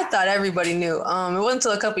remember, I thought everybody knew. It wasn't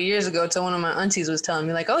until a couple years ago till one of my aunties was telling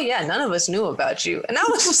me like, oh yeah, none of us knew about you. And I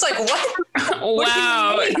was just like, what?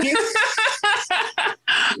 Wow.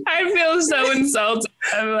 I feel so insulted.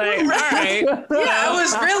 I'm like, all right. Yeah, I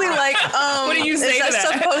was really like, what do you say is to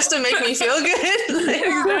that? Supposed to make me feel good?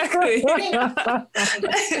 Exactly.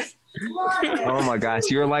 Oh my gosh,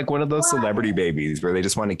 you're like one of those celebrity babies where they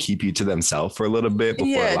just want to keep you to themselves for a little bit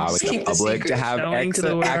before allowing the public to have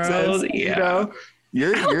access. Yeah.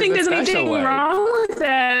 I don't think there's anything wrong with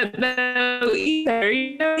that though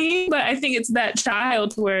either. But I think it's that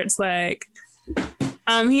child where it's like,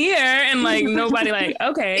 I'm here, and like nobody like,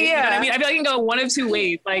 okay. You know what I mean? I feel like you can go one of two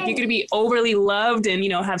ways. Like you could be overly loved and, you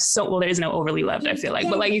know, have there is no overly loved, I feel like.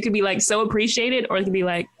 But like you could be like so appreciated, or it could be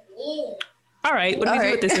like, all right, what do we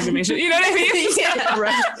do with this information? You know what I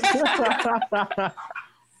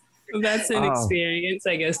mean? That's an experience,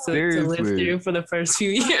 I guess, to live through for the first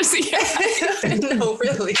few years. No,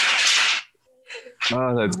 really.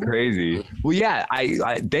 Oh, that's crazy. Well, yeah,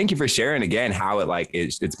 I thank you for sharing again how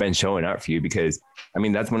it's been showing up for you, because I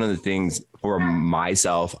mean, that's one of the things for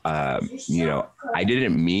myself. You know,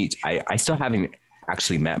 I still haven't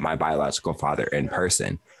actually met my biological father in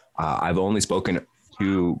person. I've only spoken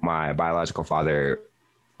to my biological father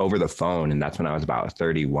over the phone, and that's when I was about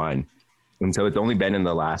 31. And so it's only been in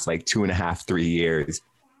the last like 2.5, 3 years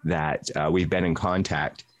that we've been in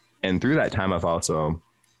contact. And through that time, I've also,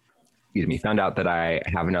 found out that I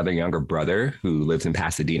have another younger brother who lives in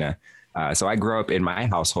Pasadena. So I grew up in my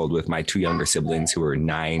household with my two younger siblings who were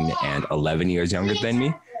 9 and 11 years younger than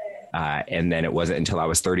me. And then it wasn't until I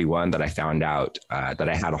was 31 that I found out that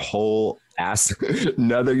I had a whole ass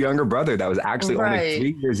another younger brother that was actually only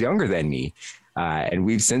 3 years younger than me. And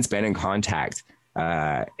we've since been in contact.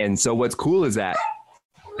 And so what's cool is that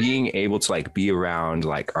being able to like be around,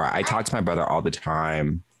 like, or I talk to my brother all the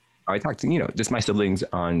time. I talk to, just my siblings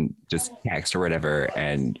on just text or whatever,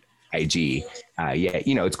 and IG.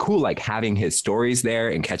 It's cool, like having his stories there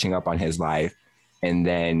and catching up on his life. And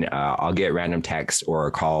then I'll get random texts or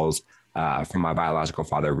calls from my biological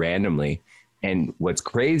father randomly. And what's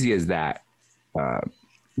crazy is that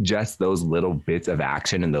just those little bits of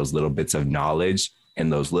action and those little bits of knowledge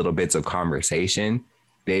and those little bits of conversation,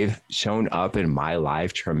 they've shown up in my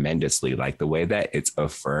life tremendously. Like the way that it's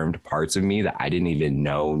affirmed parts of me that I didn't even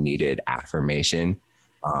know needed affirmation.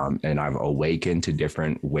 And I've awakened to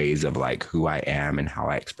different ways of like who I am and how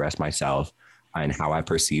I express myself and how I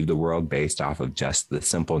perceive the world based off of just the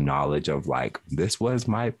simple knowledge of like, this was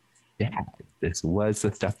my dad. This was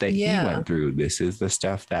the stuff that he went through. This is the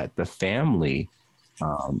stuff that the family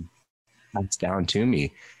passed down to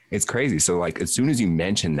me. It's crazy. So like, as soon as you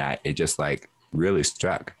mentioned that, it just like really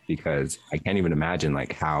struck, because I can't even imagine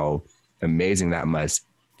like how amazing that must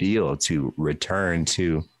feel to return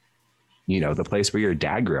to, the place where your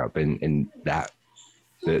dad grew up and that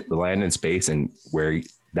the land and space and where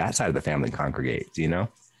that side of the family congregates,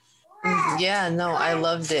 Yeah, no, I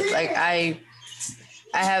loved it. Like I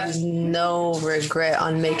have no regret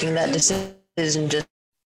on making that decision just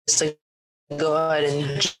to go ahead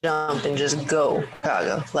and jump and just go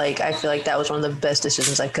Chicago. Like I feel like that was one of the best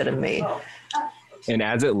decisions I could have made. And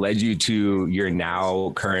as it led you to your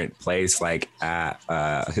now current place, like at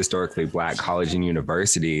historically Black college and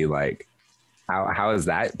university, like how is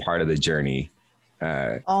that part of the journey?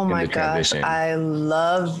 Oh my gosh, I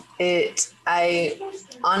love it. I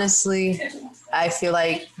feel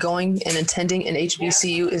like going and attending an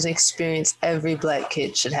HBCU is an experience every Black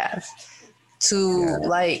kid should have. So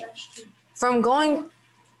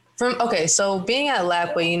being at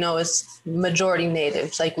Lapwai, it's majority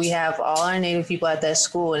natives. Like we have all our native people at that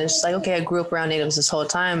school, and it's just like, okay, I grew up around natives this whole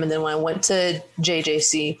time. And then when I went to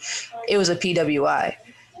JJC, it was a PWI.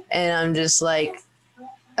 And I'm just like,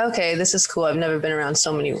 okay, this is cool. I've never been around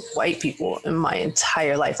so many white people in my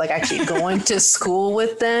entire life. Like actually going to school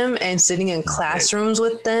with them and sitting in classrooms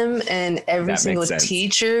with them and every single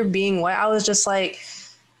teacher being white. I was just like,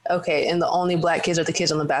 okay, and the only Black kids are the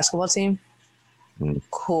kids on the basketball team.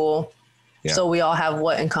 Cool. Yeah. So we all have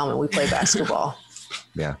what in common? We play basketball.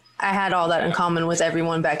 Yeah. I had all that in common with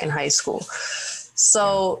everyone back in high school.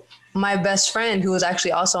 So my best friend, who was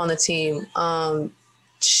actually also on the team,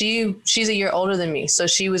 she's a year older than me. So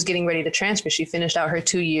she was getting ready to transfer. She finished out her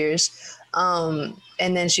 2 years. And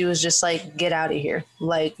then she was just like, get out of here.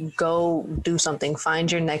 Like, go do something.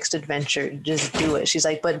 Find your next adventure. Just do it. She's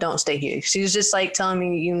like, but don't stay here. She's just like telling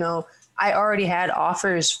me, I already had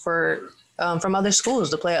offers from other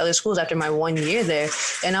schools to play at other schools after my 1 year there.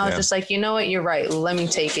 And I was just like, you know what? You're right. Let me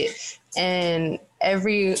take it. And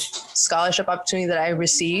every scholarship opportunity that I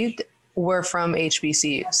received were from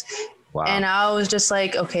HBCUs. Wow. And I was just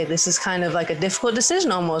like, okay, this is kind of like a difficult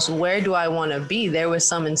decision almost. Where do I want to be? There was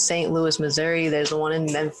some in St. Louis, Missouri. There's one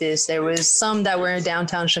in Memphis. There was some that were in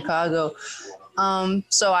downtown Chicago.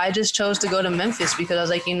 So I just chose to go to Memphis because I was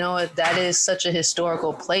like, you know what, that is such a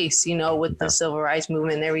historical place, with the civil rights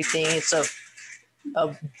movement and everything. It's a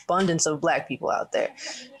abundance of Black people out there.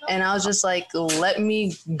 And I was just like, let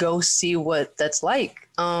me go see what that's like.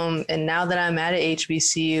 And now that I'm at a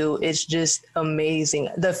HBCU, it's just amazing.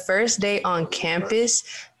 The first day on campus,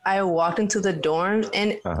 I walked into the dorms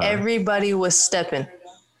and everybody was stepping.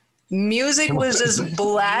 music was just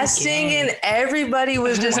blasting and everybody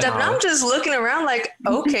was just stepping. I'm just looking around like,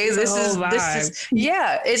 okay, this is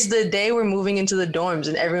yeah, it's the day we're moving into the dorms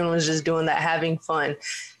and everyone was just doing that, having fun.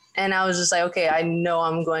 And I was just like, okay, I know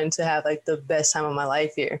I'm going to have like the best time of my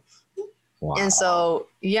life here. Wow. And so,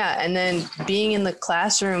 yeah. And then being in the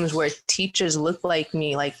classrooms where teachers look like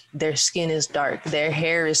me, like their skin is dark, their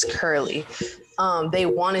hair is curly. They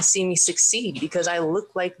want to see me succeed because I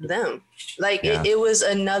look like them. Like it was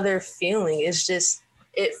another feeling. It's just,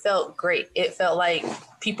 it felt great. It felt like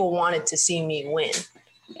people wanted to see me win.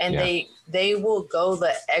 And they will go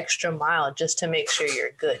the extra mile just to make sure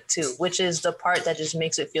you're good too, which is the part that just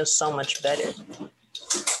makes it feel so much better.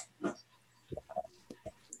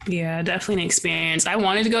 Yeah, definitely an experience. I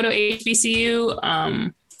wanted to go to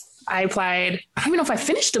HBCU. I applied. I don't even know if I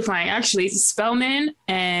finished applying, actually. It's Spelman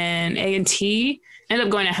and A&T. Ended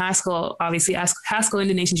up going to Haskell, obviously, Haskell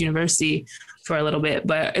Indian Nations University for a little bit.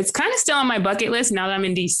 But it's kind of still on my bucket list now that I'm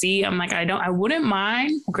in DC. I'm like, I wouldn't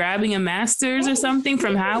mind grabbing a master's or something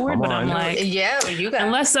from Howard. But I'm like, yeah, you got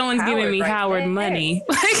unless someone's Howard giving me Howard money.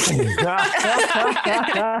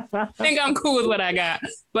 I think I'm cool with what I got.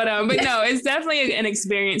 But no, it's definitely an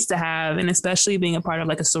experience to have. And especially being a part of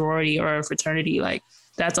like a sorority or a fraternity, like,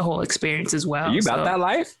 that's a whole experience as well. Are you about that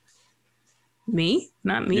life? Me?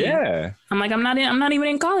 Not me. Yeah. I'm not even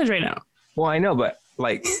in college right now. Well, I know, but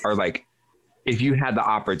if you had the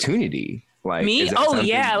opportunity, like me? Oh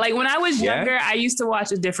yeah. Like when I was younger, I used to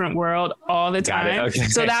watch A Different World all the time. Okay.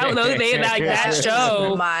 So that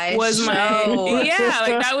show was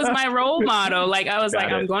my role model. Like I was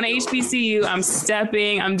I'm going to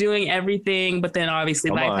HBCU, I'm doing everything, but then obviously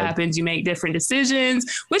life happens. You make different decisions,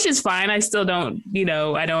 which is fine. I still don't,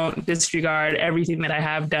 I don't disregard everything that I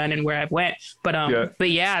have done and where I've went. But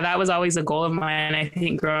that was always a goal of mine. I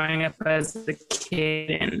think growing up as a kid,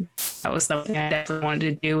 and that was something I definitely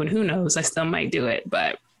wanted to do. And who knows, I still might do it,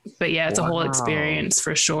 but yeah, it's a whole experience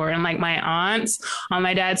for sure. And like my aunts on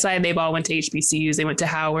my dad's side, they've all went to HBCUs. They went to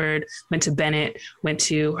Howard, went to Bennett, went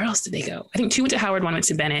to, where else did they go? I think 2 went to Howard, 1 went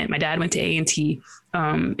to Bennett. My dad went to A&T.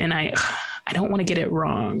 And I don't want to get it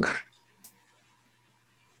wrong,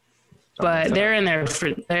 but they're in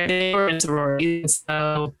sororities.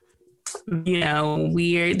 So,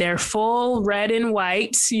 they're full red and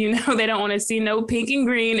white, they don't want to see no pink and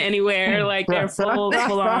green anywhere. Like they're full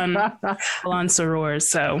on sorors.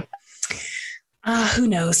 So who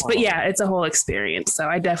knows? But yeah, it's a whole experience. So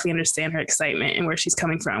I definitely understand her excitement and where she's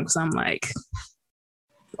coming from. Cause I'm like,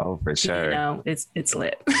 oh, for sure. It's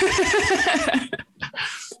lit.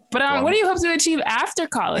 But what do you hope to achieve after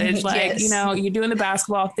college? Like, you're doing the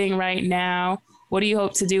basketball thing right now. What do you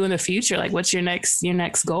hope to do in the future? Like, what's your next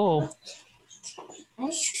goal?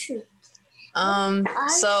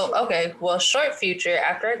 Short future,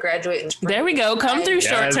 after I graduate in spring. There we go. Come through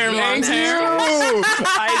short term, long term.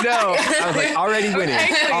 I know. I was like, already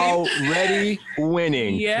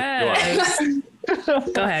winning. Yes.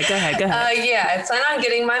 Go ahead. I plan on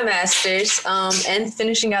getting my master's and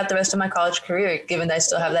finishing out the rest of my college career, given that I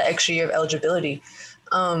still have that extra year of eligibility.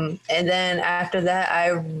 And then after that, I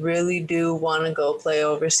really do want to go play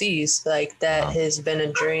overseas. Like that has been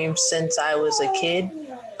a dream since I was a kid,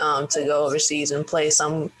 to go overseas and play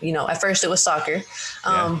some, at first it was soccer.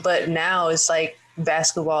 But now it's like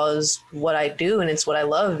basketball is what I do and it's what I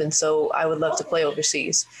love. And so I would love to play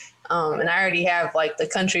overseas. And I already have like the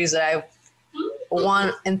countries that I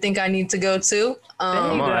want and think I need to go to.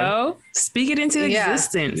 There you go. Speak it into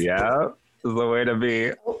existence. Yeah, is the way to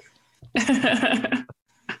be.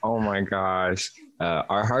 Oh my gosh.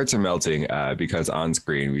 Our hearts are melting because on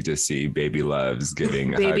screen we just see baby loves giving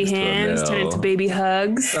baby hugs hands turn into baby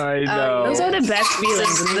hugs. I know. Those are the best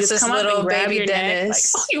feelings. This is little baby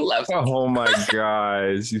Dennis. Like, you love him. Oh my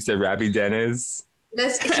gosh. You said Rappy Dennis?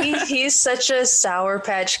 He's such a Sour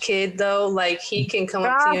Patch Kid though. Like he can come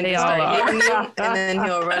up to you and start hitting you, and then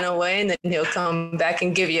he'll run away, and then he'll come back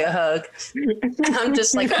and give you a hug. I'm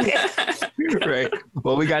just like, okay. Right.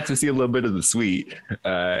 Well, we got to see a little bit of the sweet.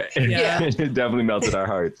 It definitely melted our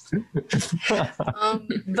hearts.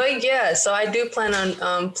 But yeah, so I do plan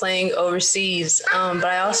on playing overseas. But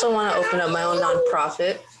I also want to open up my own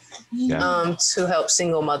nonprofit to help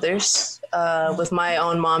single mothers. With my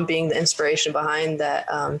own mom being the inspiration behind that,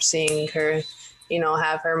 seeing her,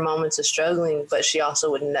 have her moments of struggling, but she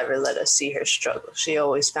also would never let us see her struggle. She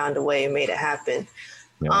always found a way and made it happen.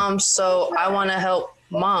 Yeah. So I want to help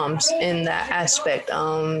moms in that aspect.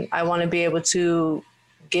 I want to be able to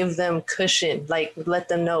give them cushion, like let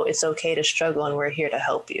them know it's okay to struggle and we're here to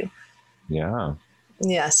help you. Yeah.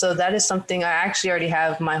 Yeah, so that is something I actually already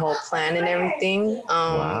have my whole plan and everything.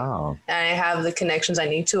 Wow. And I have the connections I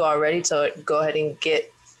need to already to go ahead and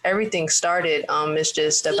get everything started. It's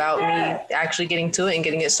just about me actually getting to it and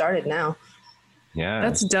getting it started now. Yeah.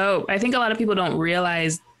 That's dope. I think a lot of people don't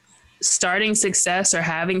realize starting success or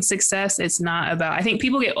having success, it's not about, I think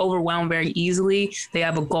people get overwhelmed very easily. They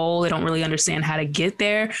have a goal. They don't really understand how to get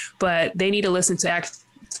there, but they need to listen to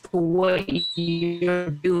what you're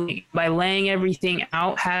doing by laying everything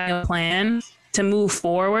out, having a plan to move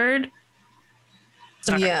forward.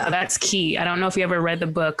 Yeah, that's key. I don't know if you ever read the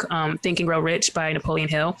book Think and Grow Rich by Napoleon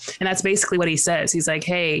Hill. And that's basically what he says. He's like,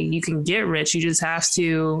 hey, you can get rich. You just have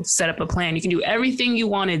to set up a plan. You can do everything you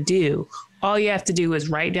want to do. All you have to do is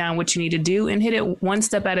write down what you need to do and hit it one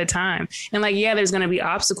step at a time. And like, yeah, there's going to be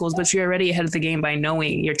obstacles, but you're already ahead of the game by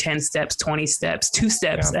knowing you're 10 steps, 20 steps, 2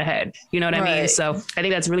 steps ahead. You know what I mean? So I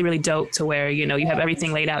think that's really, really dope to where, you know, you have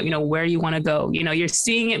everything laid out, you know, where you want to go. You know, you're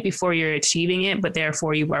seeing it before you're achieving it, but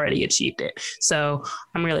therefore you've already achieved it. So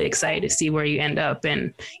I'm really excited to see where you end up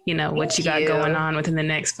and, you know, what you got going on within the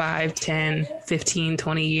next 5, 10, 15,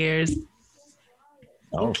 20 years.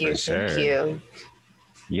 Thank you. Thank you.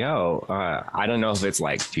 Yo, I don't know if it's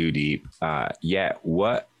like too deep yet.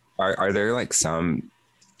 What are there like some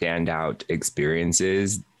standout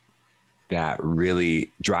experiences that really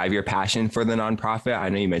drive your passion for the nonprofit? I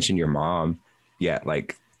know you mentioned your mom. Yeah,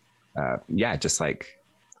 like, just like.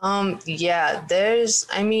 There's,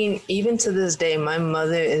 I mean, even to this day, my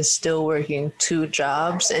mother is still working 2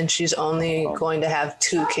 jobs and she's only going to have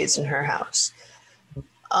 2 kids in her house.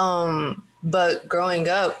 But growing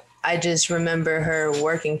up, I just remember her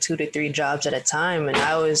working 2 to 3 jobs at a time. And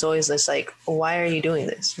I was always just like, why are you doing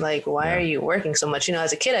this? Like, why are you working so much? You know,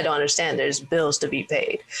 as a kid, I don't understand. There's bills to be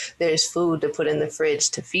paid. There's food to put in the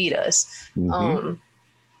fridge to feed us. And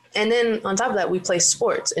then on top of that, we play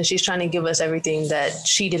sports and she's trying to give us everything that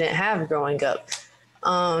she didn't have growing up.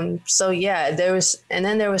 There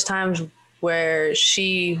was times where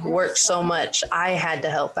she worked so much, I had to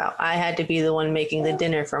help out. I had to be the one making the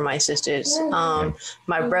dinner for my sisters.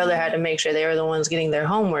 My brother had to make sure they were the ones getting their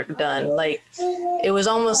homework done. Like, it was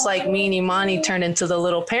almost like me and Imani turned into the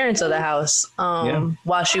little parents of the house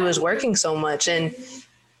while she was working so much. And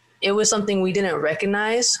it was something we didn't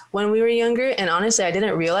recognize when we were younger. And honestly, I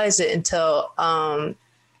didn't realize it until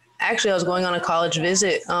actually I was going on a college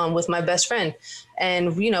visit with my best friend.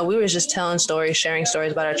 And, you know, we were just telling stories, sharing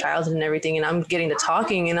stories about our childhood and everything. And I'm getting to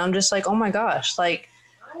talking and I'm just like, oh, my gosh, like,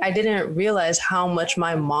 I didn't realize how much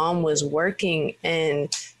my mom was working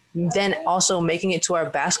and then also making it to our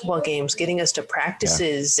basketball games, getting us to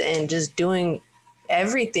practices and just doing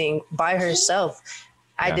everything by herself.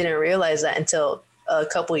 I didn't realize that until a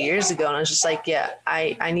couple of years ago. And I was just like,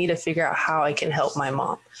 I need to figure out how I can help my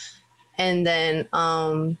mom. And then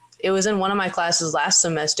it was in one of my classes last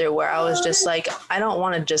semester where I was just like, I don't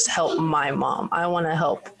want to just help my mom. I want to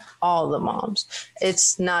help all the moms.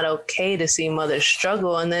 It's not okay to see mothers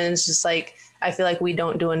struggle. And then it's just like, I feel like we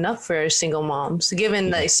don't do enough for single moms,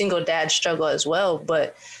 given that single dads struggle as well.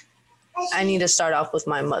 But I need to start off with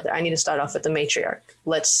my mother. I need to start off with the matriarch.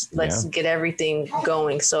 Let's get everything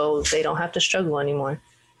going so they don't have to struggle anymore.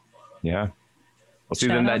 Yeah. Well, see,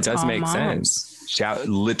 then that does make sense. Shout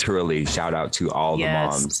out to all the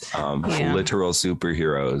moms, literal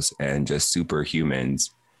superheroes and just superhumans.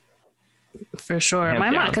 For sure. My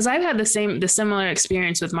mom, because I've had the similar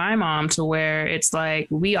experience with my mom to where it's like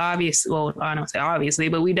we obviously, well, I don't say obviously,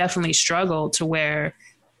 but we definitely struggle to where,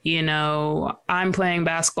 you know, I'm playing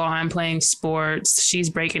basketball, I'm playing sports, she's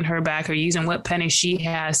breaking her back or using what penny she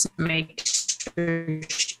has to make sure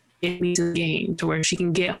she get me to the game to where she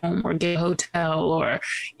can get home or get a hotel or,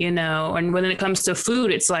 you know, and when it comes to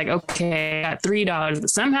food, it's like, okay, I got $3, but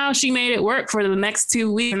somehow she made it work for the next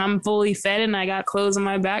 2 weeks and I'm fully fed and I got clothes on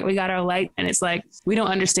my back. We got our light. And it's like, we don't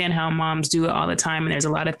understand how moms do it all the time. And there's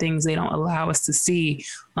a lot of things they don't allow us to see,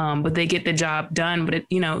 but they get the job done, but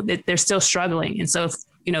they're still struggling. And so if,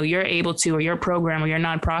 you know, you're able to, or your program or your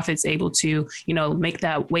nonprofit's able to, you know, make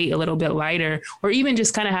that weight a little bit lighter, or even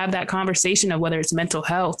just kind of have that conversation of whether it's mental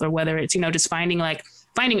health or whether it's, you know, just finding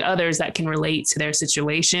others that can relate to their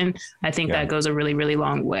situation. I think that goes a really, really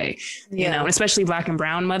long way, you know, and especially Black and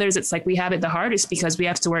brown mothers. It's like we have it the hardest because we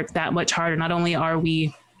have to work that much harder. Not only are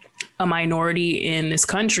we a minority in this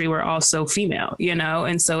country, we're also female, you know,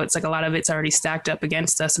 and so it's like a lot of it's already stacked up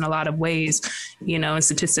against us in a lot of ways, you know, and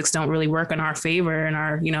statistics don't really work in our favor and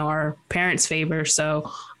our, you know, our parents' favor.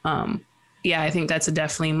 So, I think that's a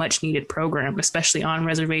definitely much needed program, especially on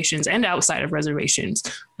reservations and outside of reservations,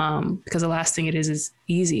 because the last thing it is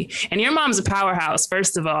easy. And your mom's a powerhouse,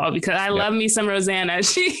 first of all, because I love me some Rosanna.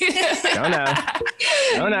 She's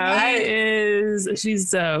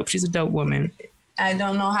dope. She's a dope woman. I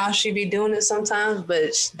don't know how she be doing it sometimes,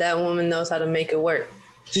 but that woman knows how to make it work.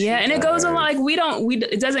 Yeah, and it goes on like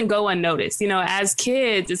it doesn't go unnoticed. You know, as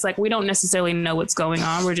kids, it's like we don't necessarily know what's going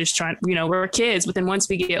on. We're just trying, you know, we're kids. But then once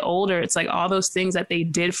we get older, it's like all those things that they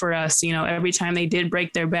did for us, you know, every time they did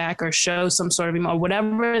break their back or show some sort of emotion,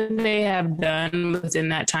 whatever they have done within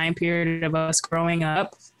that time period of us growing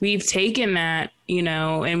up, we've taken that, you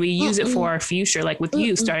know, and we use it for our future. Like with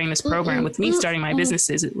you starting this program, with me starting my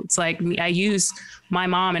businesses, it's like I use my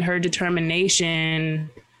mom and her determination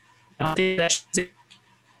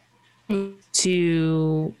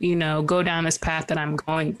to, you know, go down this path that I'm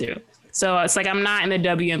going through. So it's like I'm not in the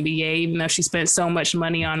WNBA, even though she spent so much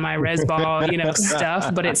money on my res ball, you know,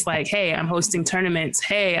 stuff. But it's like, hey, I'm hosting tournaments.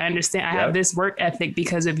 Hey, I understand. I have this work ethic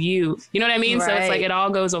because of you. You know what I mean? Right. So it's like it all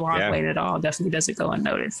goes a long way, and it all definitely doesn't go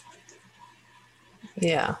unnoticed.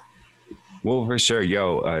 Yeah. Well, for sure.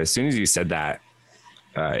 Yo, as soon as you said that,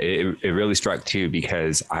 it really struck too,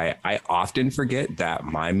 because I often forget that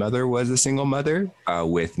my mother was a single mother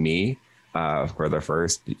with me for the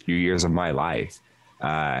first few years of my life.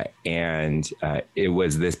 And it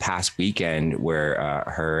was this past weekend where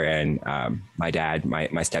her and my dad, my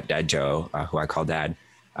stepdad, Joe, who I call dad,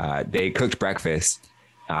 they cooked breakfast.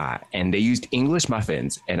 And they used English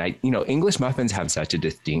muffins. And English muffins have such a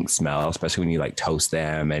distinct smell, especially when you like toast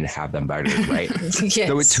them and have them buttered, right? Yes.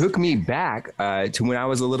 So it took me back to when I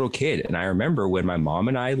was a little kid. And I remember when my mom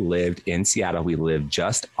and I lived in Seattle, we lived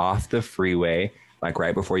just off the freeway, like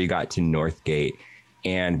right before you got to Northgate.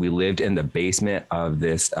 And we lived in the basement of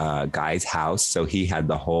this guy's house. So he had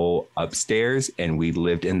the whole upstairs and we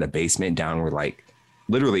lived in the basement down. We're like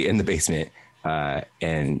literally in the basement.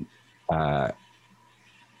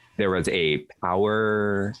 There was a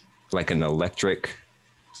power, like an electric,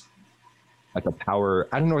 like a power,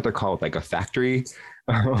 I don't know what they're called, like a factory,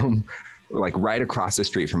 like right across the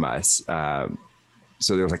street from us.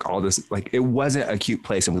 So there was like all this, like it wasn't a cute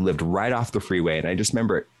place, and we lived right off the freeway. And I just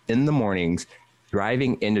remember in the mornings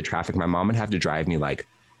driving into traffic, my mom would have to drive me like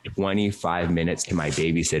 25 minutes to my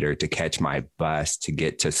babysitter to catch my bus to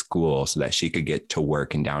get to school so that she could get to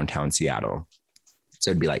work in downtown Seattle.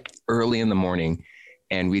 So it'd be like early in the morning.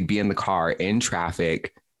 And we'd be in the car in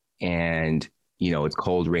traffic, and, you know, it's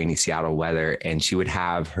cold, rainy Seattle weather. And she would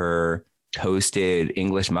have her toasted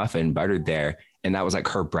English muffin buttered there. And that was like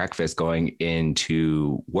her breakfast going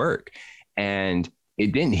into work. And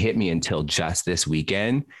it didn't hit me until just this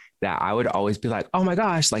weekend that I would always be like, oh my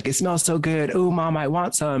gosh, like it smells so good. Oh, mom, I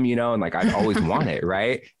want some, you know, and like I'd always want it.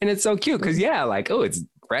 Right. And it's so cute because, yeah, like, oh, it's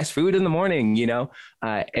fresh food in the morning, you know.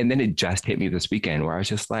 And then it just hit me this weekend where I was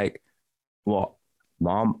just like, well,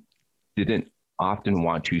 Mom didn't often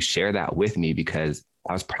want to share that with me because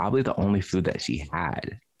that was probably the only food that she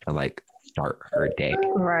had to like start her day.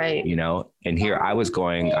 Right. You know, and here I was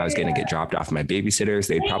going to get dropped off my babysitters.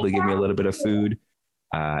 They'd probably give me a little bit of food.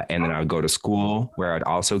 And then I would go to school where I'd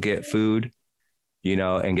also get food, you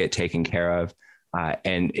know, and get taken care of.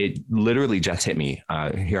 And it literally just hit me.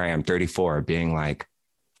 Here I am, 34, being like,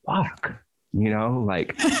 fuck. You know,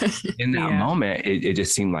 like in that moment, it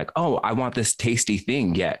just seemed like, oh, I want this tasty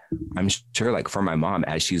thing. Yet I'm sure like for my mom,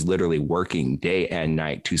 as she's literally working day and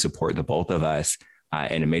night to support the both of us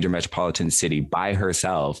in a major metropolitan city by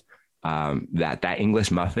herself, that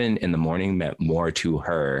English muffin in the morning meant more to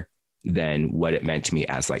her than what it meant to me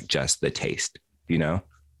as like just the taste, you know?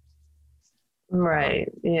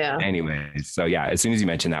 Right. Yeah. Anyways. So yeah, as soon as you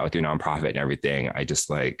mentioned that with your nonprofit and everything, I just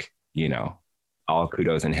like, you know, all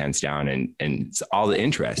kudos and hands down and all the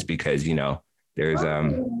interest, because, you know, there's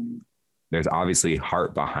obviously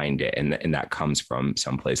heart behind it. And that comes from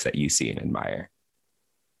someplace that you see and admire.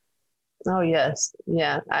 Oh, yes.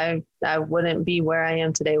 Yeah. I wouldn't be where I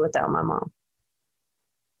am today without my mom.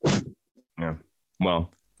 Yeah.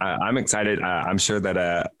 Well, I'm excited. I'm sure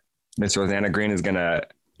that Miss Rosanna Green is going to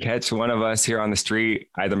catch one of us here on the street,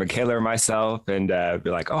 either Michaela or myself, and be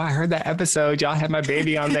like, oh, I heard that episode. Y'all had my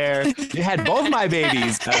baby on there. You had both my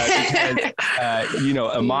babies because, you know,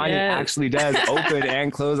 Amani actually does open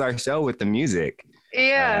and close our show with the music.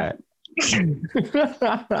 Yeah. So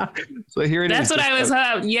here it is. That's what I was.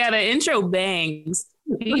 Yeah, the intro bangs.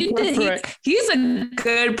 He's a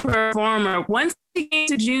good performer. Once he came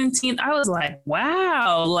to Juneteenth, I was like,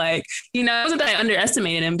 wow. Like, you know, it wasn't that I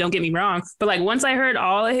underestimated him, don't get me wrong. But like, once I heard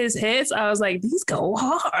all of his hits, I was like, these go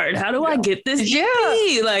hard. How do I get this?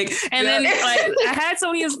 EP? Like, and then like I had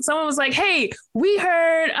someone was like, hey, we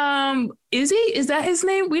heard, is that his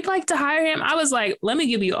name? We'd like to hire him. I was like, let me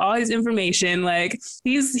give you all his information. Like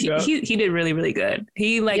he did really, really good.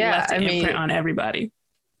 He left an imprint on everybody.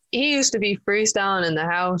 He used to be freestyling in the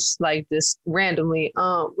house like this randomly.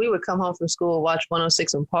 We would come home from school, watch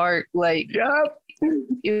 106 in Park. Like,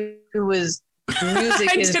 it was music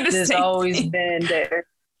has always been there.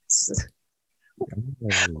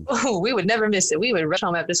 We would never miss it. We would rush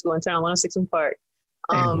home after school and turn on 106 in Park.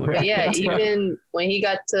 But yeah, even when he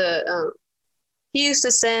got to, he used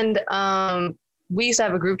to send, we used to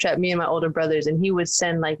have a group chat, me and my older brothers, and he would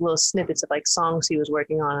send like little snippets of like songs he was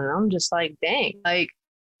working on. And I'm just like, dang, like,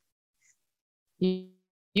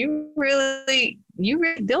 you really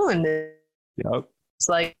doing this. Yep. It's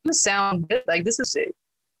like, you sound good. Like, this is it.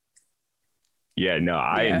 Yeah, no,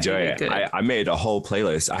 I enjoy it. I made a whole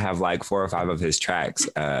playlist. I have like 4 or 5 of his tracks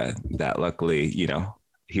that luckily, you know,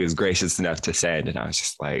 he was gracious enough to send. And I was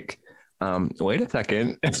just like, wait a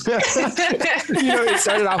second. You know, it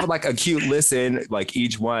started off with like a cute listen, like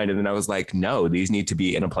each one. And then I was like, no, these need to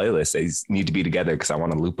be in a playlist. They need to be together because I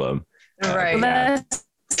want to loop them. Right. That's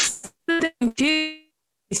the thing.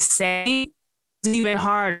 Say is even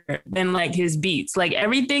harder than like his beats. Like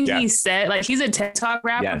everything he said, like he's a TED Talk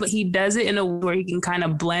rapper, but he does it in a way where he can kind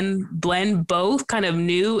of blend both kind of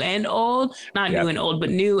new and old. Not new and old, but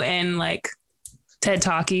new and like TED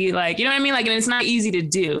Talky, like, you know what I mean? Like, and it's not easy to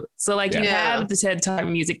do. So like you have the TED Talk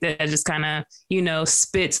music that just kind of, you know,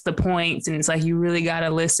 spits the points, and it's like, you really got to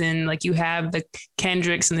listen. Like you have the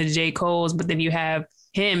Kendricks and the J. Coles, but then you have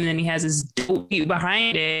him, and then he has his dope beat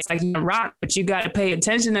behind it. It's like, you can rock, but you got to pay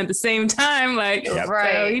attention at the same time. Like,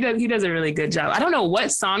 so he does a really good job. I don't know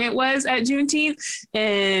what song it was at Juneteenth,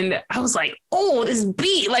 and I was like, oh, this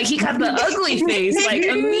beat, like he got the ugly face, like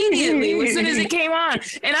immediately as soon as it came on.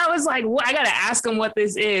 And I was like, well, I got to ask him what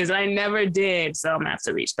this is. And I never did. So I'm gonna have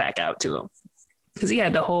to reach back out to him, because he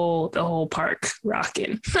had the whole park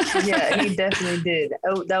rocking. Yeah, he definitely did.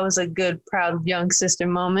 Oh, that was a good, proud young sister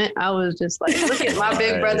moment. I was just like, look at my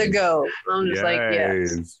big brother go. I'm just like,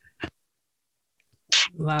 yes.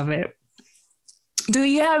 Love it. Do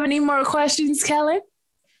you have any more questions, Kellen?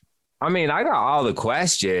 I mean, I got all the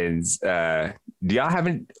questions. Do y'all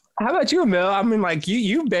haven't? How about you, Emil? I mean, like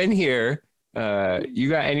you've been here. You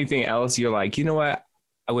got anything else? You're like, you know what?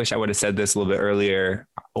 I wish I would have said this a little bit earlier,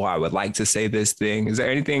 or I would like to say this thing. Is there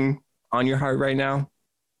anything on your heart right now?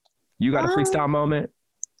 You got a freestyle moment?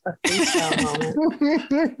 A freestyle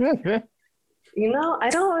moment. You know, I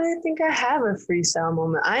don't really think I have a freestyle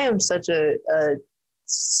moment. I am such a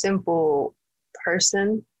simple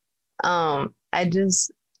person. I'll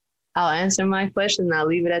answer my question and I'll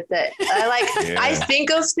leave it at that. I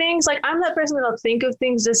think of things, like I'm that person that'll think of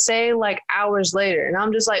things to say like hours later. And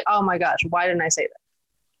I'm just like, oh my gosh, why didn't I say that?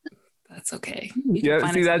 That's okay.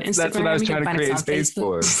 Yeah, see, that's what I was trying to create space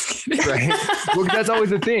for. Right? Well, that's always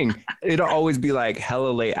the thing. It'll always be like hella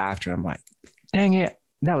late after. I'm like, dang it.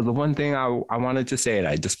 That was the one thing I wanted to say, and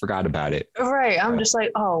I just forgot about it. Right. I'm just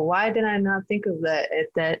like, oh, why did I not think of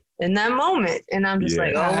that in that moment? And I'm just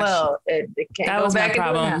like, oh, well, it can't that go was back. My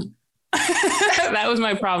problem. That was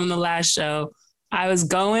my problem the last show. I was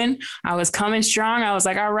coming strong. I was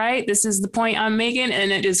like, all right, this is the point I'm making.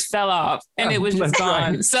 And it just fell off and it was just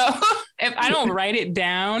gone. Right. So if I don't write it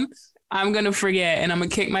down, I'm going to forget and I'm going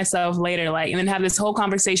to kick myself later, like, and then have this whole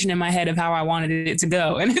conversation in my head of how I wanted it to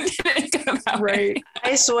go. And it didn't go that way.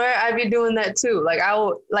 I swear I'd be doing that too. Like I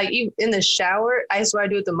will, like in the shower, I swear I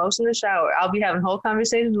do it the most in the shower. I'll be having whole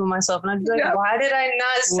conversations with myself and I'm just like, why did I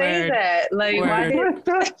not say that? Like,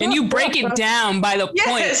 and you break it down by the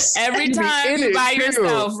point every time you by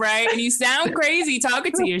yourself, right? And you sound crazy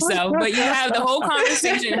talking to yourself, but you have the whole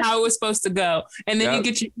conversation how it was supposed to go. And then you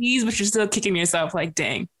get your ease, but you're still kicking yourself like,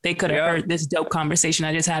 dang, they could have heard this dope conversation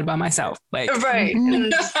I just had by myself. Like, right.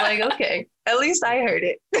 And it's like, okay, at least I heard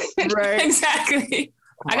it. Right. Exactly.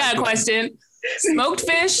 I got a question. Smoked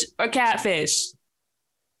fish or catfish?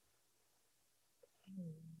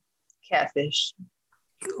 Catfish.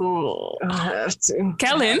 Cool. I have to.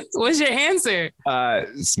 Kellen, what's your answer?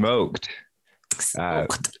 Smoked. By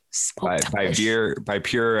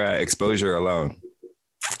pure exposure alone.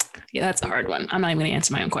 Yeah, that's a hard one. I'm not even going to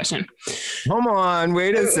answer my own question. Come on,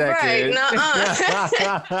 wait a second. Right,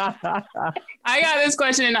 I got this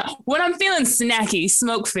question. When I'm feeling snacky,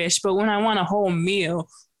 smoked fish, but when I want a whole meal,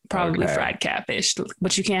 probably fried catfish.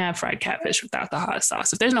 But you can't have fried catfish without the hot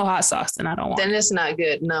sauce. If there's no hot sauce, then I don't want it. Then it's not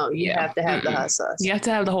good. No, you have to have the hot sauce. You have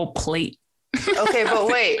to have the whole plate. Okay, but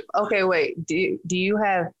wait. Do you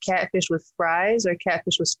have catfish with fries or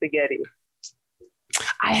catfish with spaghetti?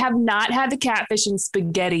 I have not had the catfish and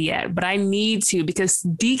spaghetti yet, but I need to, because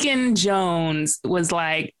Deacon Jones was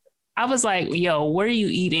like, I was like, yo, what are you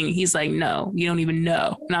eating? He's like, no, you don't even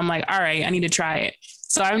know. And I'm like, all right, I need to try it.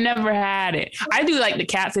 So I've never had it. I do like the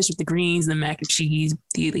catfish with the greens, the mac and cheese,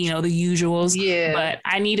 the usuals. Yeah. But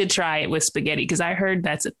I need to try it with spaghetti because I heard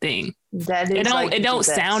that's a thing. That is It don't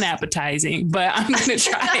sound appetizing, but I'm gonna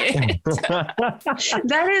try it.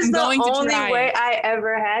 That is the only way I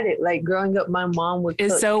ever had it. Like growing up, my mom would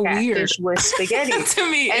cook so catfish weird with spaghetti.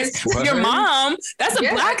 To me, it's your mom. That's a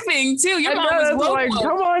black thing too. Your mom was woke. Like,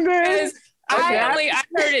 come on, man. I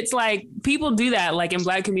heard it's like people do that like in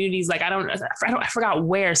black communities. Like I forgot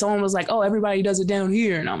where someone was like, oh, everybody does it down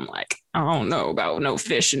here, and I'm like, I don't know about no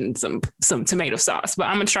fish and some tomato sauce, but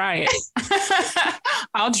I'm gonna try it.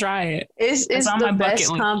 I'll try it. It's the best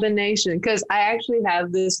combination because I actually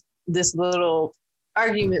have this little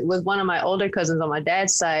argument with one of my older cousins on my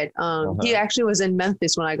dad's side. He actually was in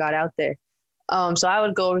Memphis when I got out there. So I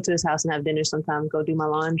would go over to his house and have dinner sometimes, go do my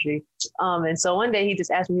laundry. And so one day he just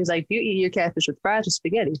asked me, he was like, do you eat your catfish with fries or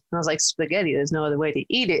spaghetti? And I was like, spaghetti, there's no other way to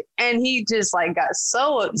eat it. And he just like got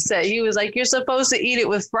so upset. He was like, you're supposed to eat it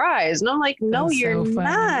with fries. And I'm like, no, you're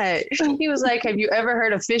not. He was like, have you ever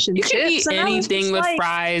heard of fish and chips? Can eat anything with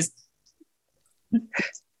fries.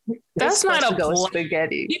 That's not a point.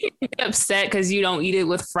 Spaghetti. You can get upset because you don't eat it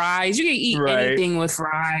with fries. You can eat anything with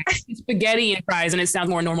fries. Spaghetti and fries, and it sounds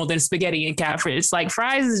more normal than spaghetti and catfish. It's like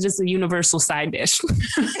fries is just a universal side dish.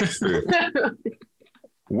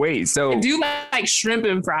 Wait, so I do like shrimp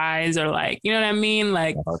and fries, or like, you know what I mean,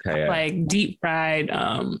 like like deep fried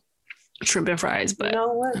shrimp and fries. But you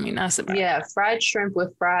know what? I mean, that's about fried shrimp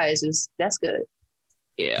with fries that's good.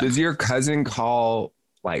 Yeah. Does your cousin call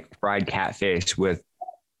like fried catfish with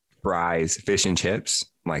fries fish and chips?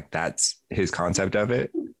 Like that's his concept of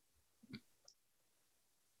it?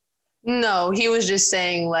 No, he was just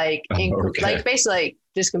saying like like basically like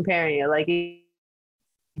just comparing it, like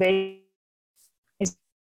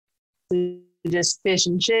just fish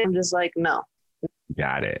and chips. I'm just like, no.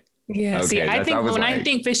 Got it. Yeah. Okay, see, I think when I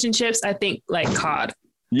think fish and chips, I think like cod.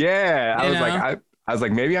 Yeah. I was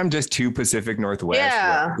like, maybe I'm just too Pacific Northwest.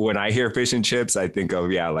 Yeah. When I hear fish and chips, I think of,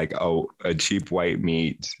 like, a cheap white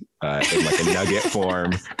meat in like a nugget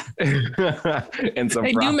form. And some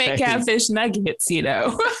They do make catfish nuggets, you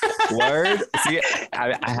know. Word? See,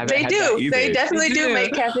 I haven't They had do. That either. They definitely do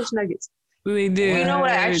make catfish nuggets. They do. You know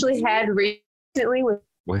what I actually had recently with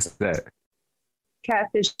What's that?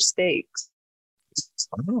 Catfish steaks.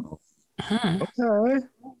 Oh.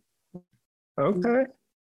 Okay.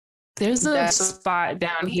 There's a spot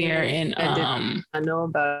down here in I know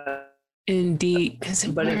about in D. Is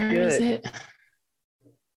it, but it's good.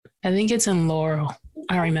 I think it's in Laurel.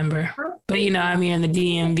 I don't remember, but I'm here in the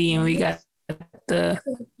DMV, and we got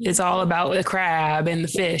it's all about the crab and the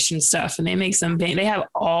fish and stuff, and they make they have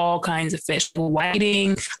all kinds of fish,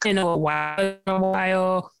 whiting, a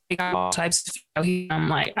while. They got all types of fish. I'm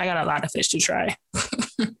like, I got a lot of fish to try.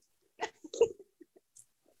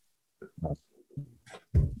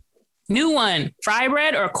 New one, fry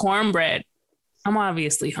bread or cornbread? I'm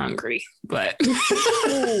obviously hungry, but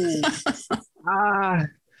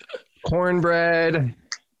cornbread.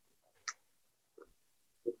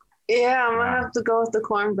 Yeah, I'm gonna have to go with the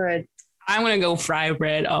cornbread. I'm gonna go fry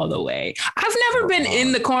bread all the way. I've never been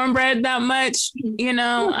in the cornbread that much,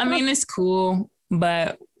 I mean, it's cool,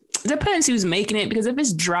 but it depends who's making it, because if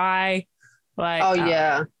it's dry, like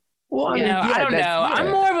well, I don't know. Yeah.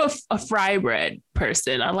 I'm more of a fry bread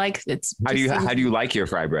person. I like it's. How do you like your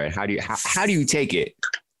fry bread? How do you take it?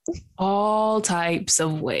 All types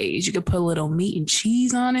of ways. You could put a little meat and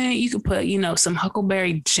cheese on it. You could put, some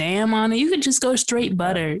huckleberry jam on it. You could just go straight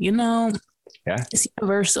butter. Yeah, it's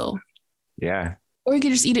universal. Yeah. Or you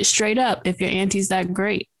could just eat it straight up if your auntie's that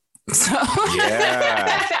great. So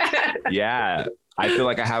yeah. I feel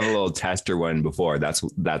like I have a little tester one before. That's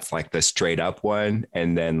like the straight up one,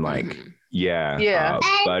 and then like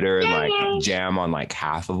butter and like jam on like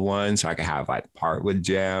half of one, so I could have like part with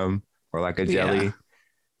jam or like a jelly.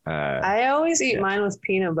 I always eat mine with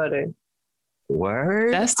peanut butter.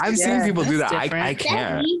 Word? I've seen people do that. I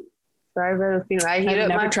can't. Fry bread with peanut butter. I've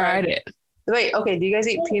never tried it. Wait, okay. Do you guys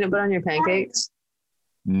eat peanut butter on your pancakes?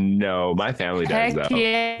 No, my family does though.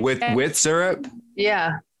 Yeah. With syrup.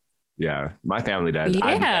 Yeah. Yeah, my family does. Yeah.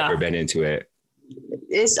 I've never been into it.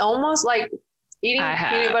 It's almost like eating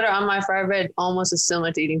peanut butter on my fry bread almost is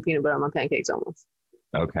similar to eating peanut butter on my pancakes almost.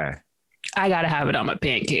 Okay. I gotta have it on my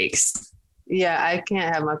pancakes. Yeah, I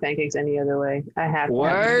can't have my pancakes any other way. I have to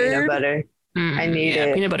have peanut butter. I need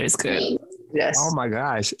it. Peanut butter is good. Yes. Oh my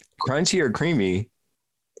gosh. Crunchy or creamy?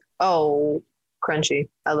 Oh, crunchy.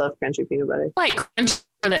 I love crunchy peanut butter. Like crunchy,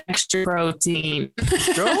 for the extra protein.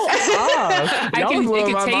 Go off. It can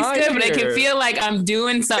taste good, but it can feel like I'm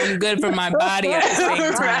doing something good for my body at the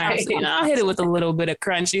same time. Right. So, I'll hit it with a little bit of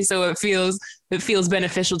crunchy so it feels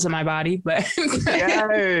beneficial to my body. But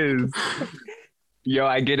Yes. Yo,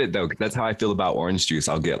 I get it though, because that's how I feel about orange juice.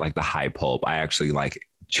 I'll get like the high pulp. I actually like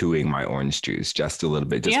chewing my orange juice just a little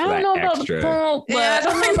bit, just for that extra. Pulp, but I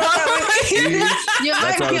don't know about that. You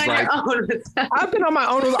might be on your own with that. I've been on my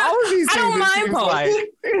own with all of these things. I don't it mind seems pulp. like.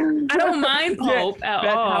 I don't mind pulp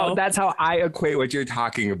at all. That's how I equate what you're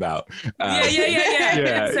talking about.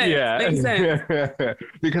 Yeah. Makes sense.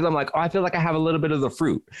 Because I'm like, oh, I feel like I have a little bit of the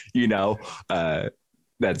fruit, you know?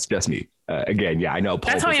 That's just me. Again, yeah, I know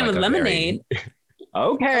pulp. That's how I am with lemonade.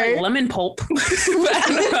 Okay. Like lemon pulp.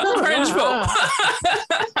 Orange pulp.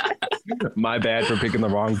 My bad for picking the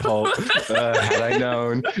wrong pulp. Had I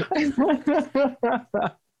known.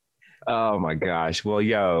 Oh my gosh. Well,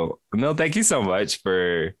 yo, Emil, thank you so much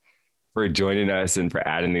for joining us and for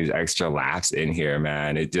adding these extra laughs in here,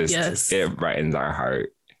 man. It just it brightens our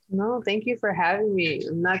heart. No, thank you for having me.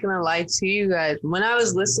 I'm not gonna lie to you guys. When I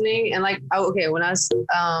was listening and when I was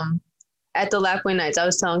at the Lapway Nights, I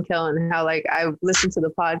was telling Kellen how like I listened to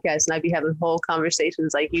the podcast and I'd be having whole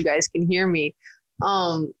conversations like you guys can hear me.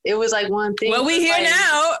 It was like one thing. Well, we here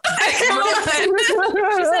now. Come on. She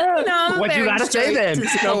said, you know, what you gotta say then?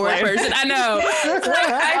 Person. I know.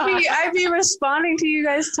 I'd be responding to you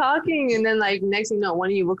guys talking, and then like next thing you know, one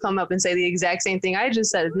of you will come up and say the exact same thing I just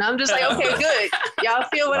said, and I'm just like, okay, good. Y'all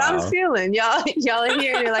feel what I'm feeling. Y'all are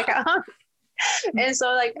here, and you're like, And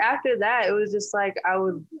so like after that, it was just like I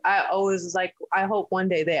always was like, I hope one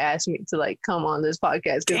day they ask me to like come on this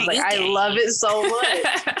podcast because like I love it so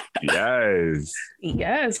much.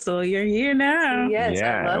 Yes. So you're here now. Yes,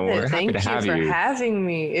 I love it. Thank you for having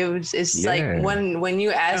me. It's like when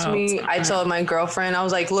you asked me, I told my girlfriend, I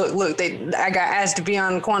was like, look, I got asked to be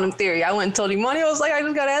on Quantum Theory. I went and told Imani, I was like, I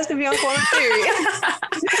just got asked to be on Quantum Theory.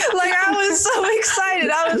 Like I was so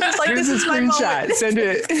excited. I was just like, this is my moment. Send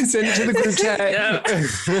it to the group chat.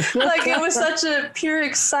 Like it was such a pure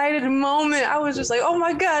excited moment. I was just like, oh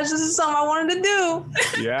my gosh, this is something I wanted to do.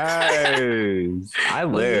 Yes. I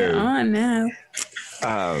live. On now.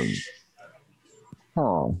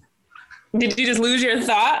 Did you just lose your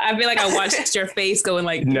thought? I feel like I watched your face go in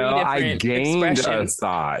like three different I gained expressions. a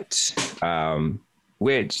thought,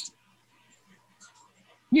 which,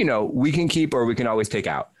 you know, we can keep or we can always take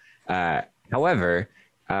out. However,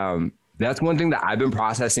 that's one thing that I've been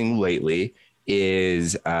processing lately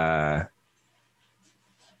is my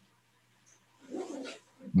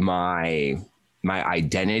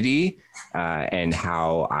identity and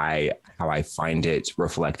how I find it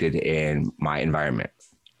reflected in my environment,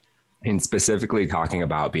 and specifically talking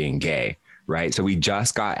about being gay, right? So we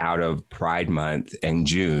just got out of Pride Month in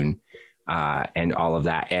June and all of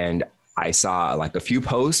that. And I saw like a few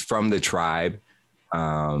posts from the tribe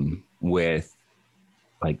with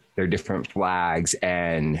like their different flags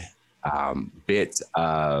and bits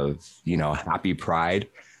of, you know, happy Pride.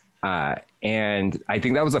 And I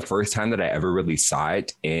think that was the first time that I ever really saw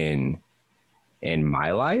it in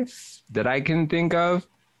my life that I can think of,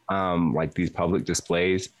 like these public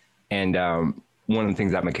displays. And one of the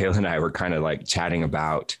things that Michaela and I were kind of like chatting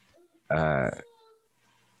about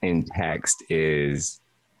in text is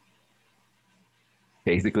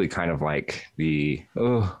basically kind of like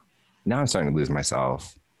now I'm starting to lose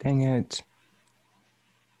myself. Dang it.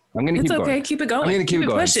 I'm going to keep going. It's okay. Keep it going. I'm going to keep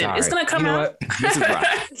going. Pushing. It's going to come out. This is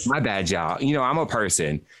rough. My bad, y'all. You know, I'm a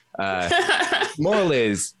person. Moral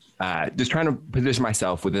is just trying to position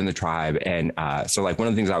myself within the tribe. And so like one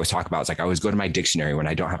of the things I always talk about is like I always go to my dictionary when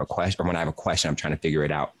I don't have a question, or when I have a question, I'm trying to figure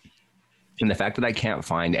it out. And the fact that I can't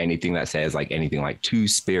find anything that says like anything like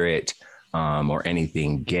two-spirit or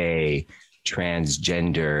anything gay,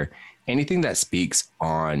 transgender, anything that speaks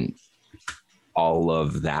on all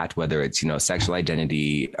of that, whether it's, you know, sexual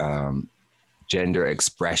identity, gender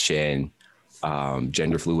expression,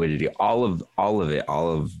 gender fluidity, all of it, all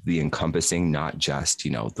of the encompassing, not just,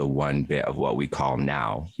 you know, the one bit of what we call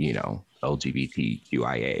now, you know,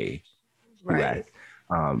 LGBTQIA, right?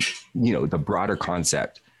 You know, the broader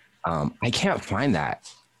concept. I can't find that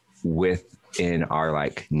within our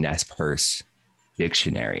like Nez Perce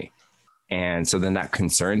dictionary. And so then that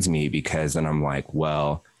concerns me, because then I'm like,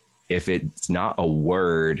 well, if it's not a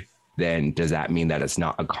word, then does that mean that it's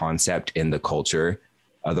not a concept in the culture?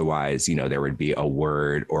 Otherwise, you know, there would be a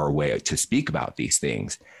word or a way to speak about these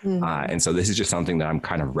things. Mm-hmm. And so this is just something that I'm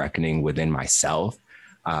kind of reckoning within myself.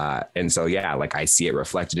 And so, yeah, like I see it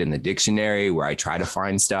reflected in the dictionary where I try to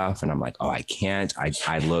find stuff and I'm like, oh, I can't.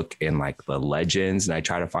 I look in like the legends and I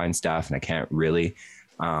try to find stuff and I can't really.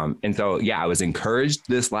 And so, yeah, I was encouraged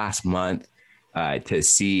this last month to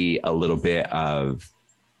see a little bit of,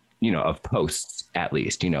 of posts, at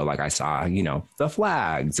least, like I saw, the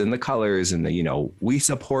flags and the colors and the, we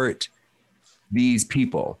support these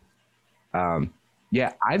people.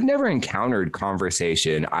 Yeah, I've never encountered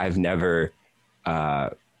conversation. I've never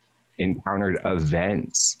encountered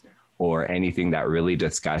events or anything that really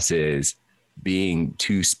discusses being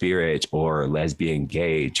two-spirit or lesbian,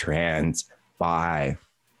 gay, trans, bi,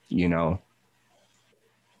 and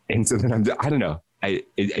so then I don't know.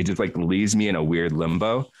 It just like leaves me in a weird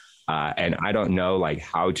limbo, and I don't know like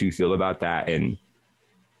how to feel about that. And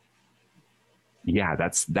yeah,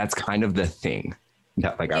 that's kind of the thing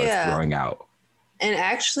that like I was throwing out. And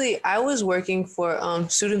actually, I was working for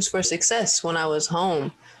Students for Success when I was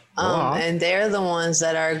home. And they're the ones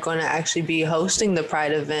that are going to actually be hosting the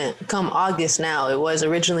Pride event come August now. It was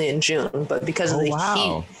originally in June, but because of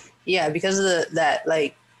the heat, because of that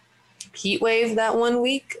like heat wave that 1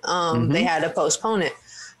 week, they had to postpone it.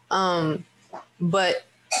 But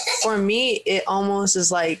for me, it almost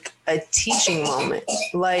is like a teaching moment.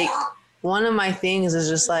 Like one of my things is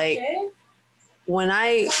just like, when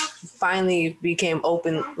I finally became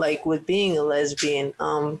open, like with being a lesbian,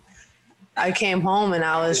 I came home and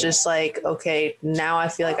I was just like, okay, now I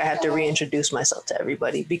feel like I have to reintroduce myself to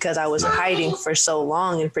everybody because I was hiding for so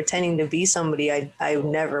long and pretending to be somebody I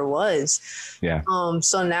never was. Yeah.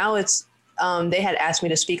 So now it's, they had asked me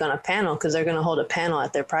to speak on a panel because they're going to hold a panel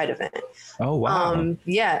at their Pride event. Oh, wow.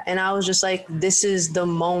 Yeah. And I was just like, this is the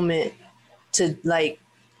moment to like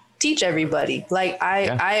teach everybody. Like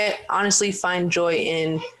I honestly find joy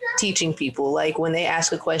in teaching people. Like when they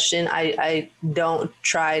ask a question, I don't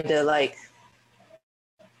try to like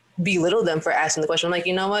belittle them for asking the question. I'm like,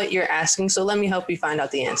 you know what, you're asking, so let me help you find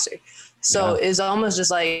out the answer. So it's almost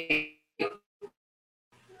just like,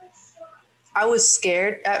 I was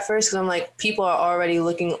scared at first because I'm like, people are already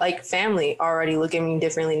looking, like family already look at me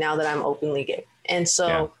differently now that I'm openly gay. And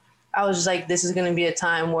so I was just like, this is going to be a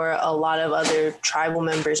time where a lot of other tribal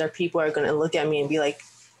members or people are going to look at me and be like,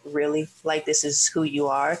 really? Like, this is who you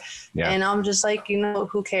are? Yeah. And I'm just like,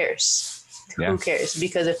 who cares? Who cares?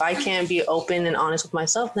 Because if I can't be open and honest with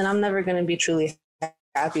myself, then I'm never going to be truly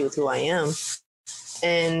happy with who I am.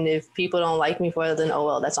 And if people don't like me for it, then, oh,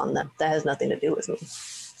 well, that's on them. That has nothing to do with me.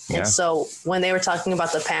 Yeah. And so when they were talking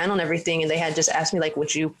about the panel and everything, and they had just asked me, like,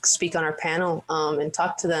 would you speak on our panel and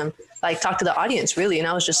talk to them, like talk to the audience, really? And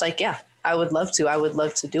I was just like, yeah, I would love to. I would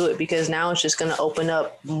love to do it because now it's just going to open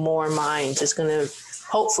up more minds. It's going to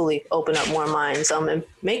hopefully open up more minds and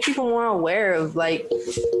make people more aware of like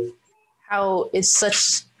how it's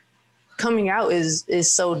such coming out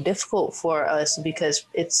is so difficult for us because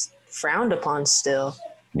it's frowned upon still.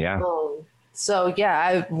 Yeah. So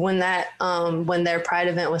yeah, when their Pride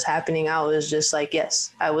event was happening, I was just like,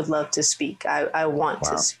 yes, I would love to speak. I want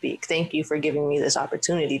to speak. Thank you for giving me this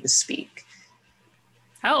opportunity to speak.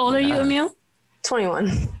 How old are you, Emil?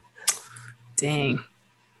 21. Dang.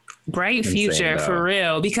 Bright future for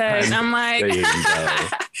real, because I'm like,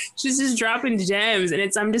 she's just dropping gems,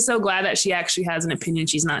 and I'm just so glad that she actually has an opinion.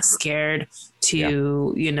 She's not scared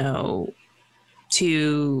to,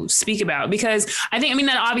 to speak about, because I mean,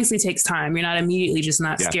 that obviously takes time. You're not immediately just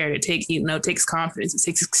not scared. It takes, it takes confidence, it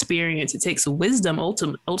takes experience, it takes wisdom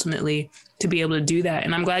ultimately to be able to do that.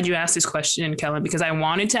 And I'm glad you asked this question, Kellen, because I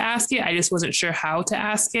wanted to ask it. I just wasn't sure how to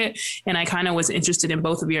ask it. And I kind of was interested in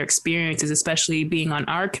both of your experiences, especially being on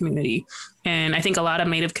our community. And I think a lot of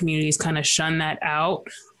Native communities kind of shun that out.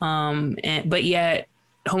 But yet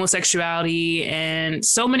homosexuality and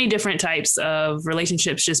so many different types of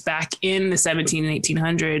relationships just back in the 17 and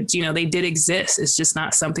 1800s, they did exist. It's just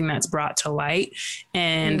not something that's brought to light.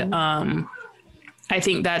 And I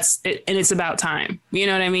think that's it, and it's about time, you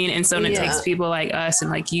know what I mean? And so it takes people like us and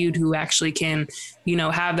like you who actually can,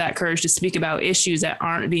 have that courage to speak about issues that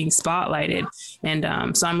aren't being spotlighted.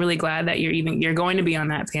 And so I'm really glad that you're going to be on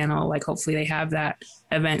that panel. Like, hopefully they have that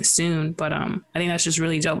event soon. But I think that's just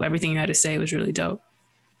really dope. Everything you had to say was really dope.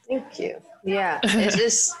 Thank you. Yeah,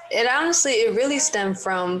 it really stemmed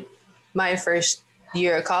from my first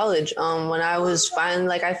year of college. When I was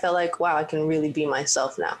finally I felt like, wow, I can really be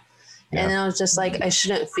myself now. Yeah. And I was just like, I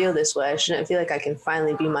shouldn't feel this way. I shouldn't feel like I can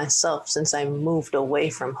finally be myself since I moved away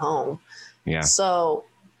from home. Yeah. So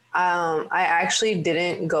I actually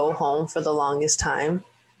didn't go home for the longest time.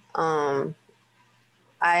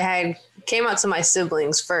 I came out to my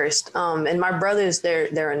siblings first, and my brothers,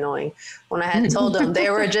 they're annoying. When I had told them, they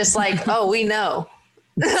were just like, oh, we know.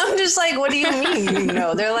 I'm just like, what do you mean?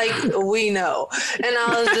 They're like, we know. And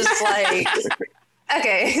I was just like,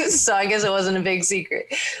 okay. So I guess it wasn't a big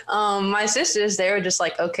secret. My sisters, they were just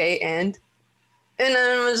like, okay. And And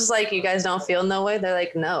then I was just like, you guys don't feel no way? They're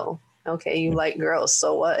like, no. Okay, you like girls,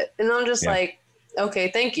 so what? And I'm just like, okay,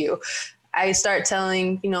 thank you. I start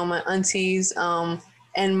telling, my aunties, and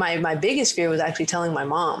my biggest fear was actually telling my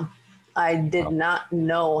mom. I did not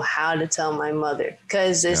know how to tell my mother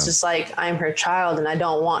because it's just like, I'm her child and I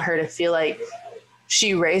don't want her to feel like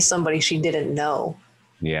she raised somebody she didn't know.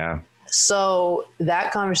 Yeah. So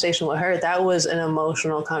that conversation with her, that was an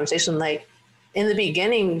emotional conversation. Like in the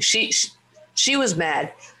beginning, she was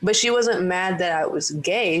mad, but she wasn't mad that I was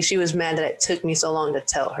gay. She was mad that it took me so long to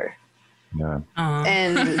tell her. Yeah.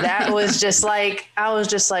 And that was just like, I was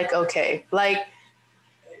just like, okay, like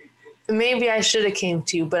maybe I should have came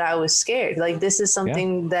to you, but I was scared. Like this is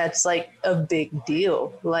something that's like a big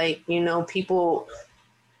deal. Like, people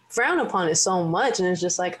frown upon it so much. And it's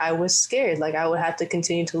just like, I was scared. Like I would have to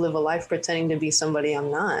continue to live a life pretending to be somebody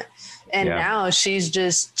I'm not. And now she's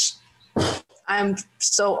just, I'm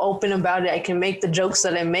so open about it. I can make the jokes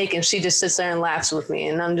that I make and she just sits there and laughs with me.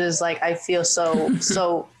 And I'm just like, I feel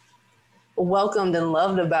so welcomed and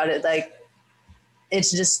loved about it. Like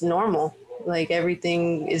it's just normal. Like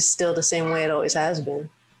everything is still the same way it always has been.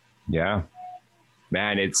 Yeah,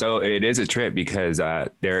 man, it is a trip because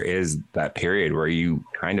there is that period where you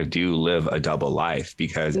kind of do live a double life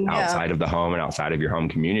because outside of the home and outside of your home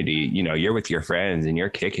community, you're with your friends and you're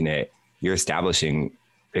kicking it. You're establishing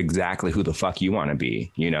exactly who the fuck you want to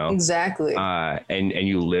be, Exactly. And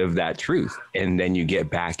you live that truth. And then you get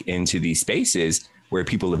back into these spaces where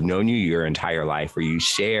people have known you your entire life, where you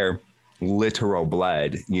share literal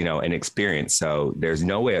blood, and experience. So there's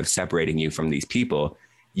no way of separating you from these people,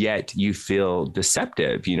 yet you feel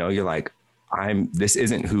deceptive. You're like, this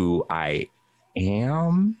isn't who I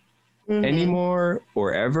am anymore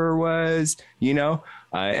or ever was,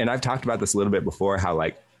 and I've talked about this a little bit before, how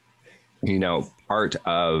part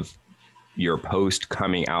of your post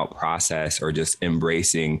coming out process or just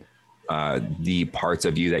embracing the parts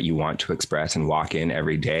of you that you want to express and walk in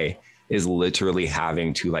every day is literally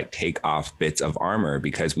having to take off bits of armor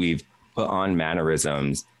because we've put on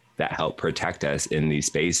mannerisms that help protect us in these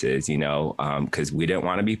spaces, because we didn't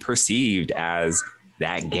want to be perceived as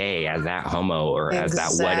that gay, as that homo, or as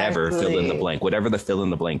that whatever, fill in the blank, whatever the fill in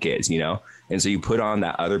the blank is, And so you put on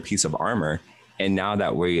that other piece of armor. And now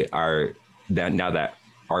that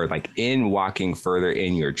are in walking further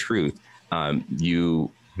in your truth,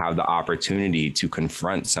 you have the opportunity to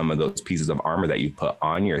confront some of those pieces of armor that you put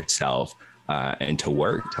on yourself and to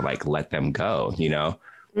work to let them go,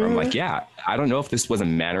 Where I'm like, I don't know if this was a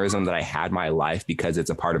mannerism that I had my life because it's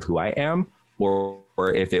a part of who I am, or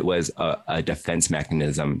if it was a defense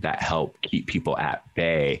mechanism that helped keep people at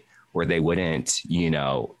bay where they wouldn't,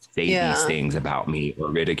 say these things about me or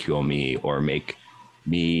ridicule me or make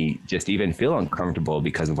me just even feel uncomfortable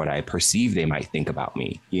because of what I perceive they might think about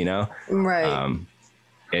me, Right.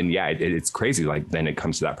 And it's crazy. Then it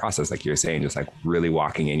comes to that process, like you're saying, just really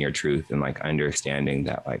walking in your truth and understanding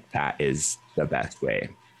that that is the best way.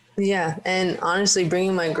 Yeah. And honestly,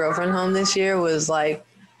 bringing my girlfriend home this year was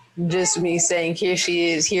just me saying, here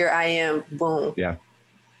she is, here I am, boom. Yeah.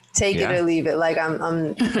 Take it or leave it.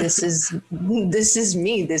 I'm this is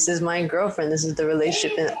me. This is my girlfriend. This is the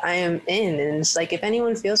relationship that I am in. And it's if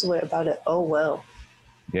anyone feels a way about it, oh well.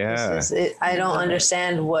 Yeah. I don't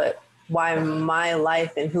understand why my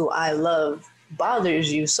life and who I love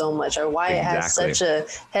bothers you so much, or why it has such a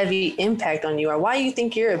heavy impact on you, or why you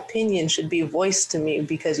think your opinion should be voiced to me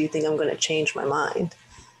because you think I'm going to change my mind.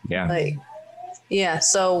 Yeah.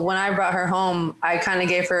 So when I brought her home, I kind of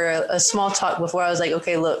gave her a small talk before. I was like,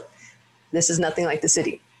 okay, look, this is nothing like the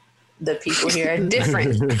city. The people here are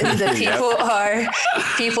different.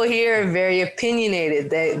 People here are very opinionated.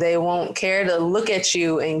 They won't care to look at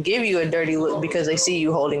you and give you a dirty look because they see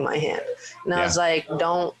you holding my hand. And I was like,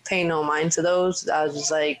 don't pay no mind to those. I was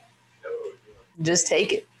just like, just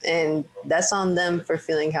take it. And that's on them for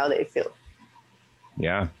feeling how they feel.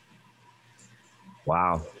 Yeah.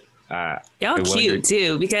 Wow. Y'all cute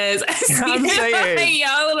too, because I'm saying.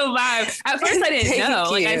 y'all little vibe. At first I didn't know.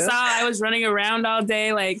 I was running around all day,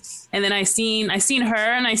 and then I seen her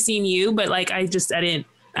and I seen you, but I didn't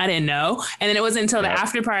know. And then it wasn't until the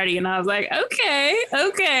after party, and I was like, okay.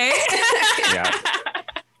 Yeah.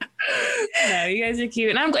 No, you guys are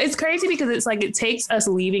cute, and it's crazy because it's it takes us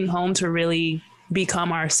leaving home to really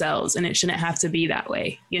become ourselves, and it shouldn't have to be that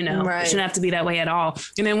way, Right. It shouldn't have to be that way at all.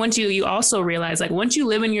 And then once you also realize once you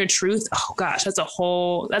live in your truth, oh gosh, that's a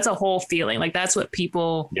whole feeling. That's what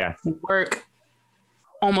people work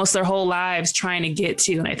almost their whole lives trying to get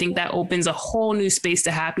to. And I think that opens a whole new space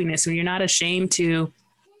to happiness when you're not ashamed to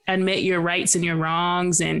admit your rights and your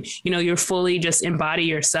wrongs, and you're fully just embody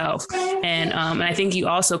yourself. And I think you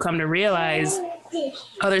also come to realize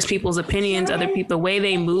others people's opinions, the way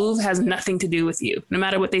they move has nothing to do with you. No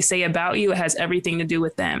matter what they say about you, it has everything to do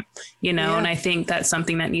with them, you know? Yeah. And I think that's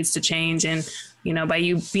something that needs to change. And, you know, by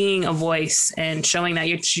you being a voice and showing that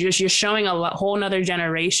you're showing whole nother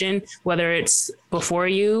generation, whether it's before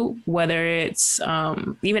you, whether it's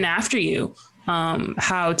even after you,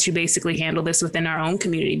 how to basically handle this within our own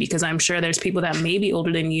community, because I'm sure there's people that may be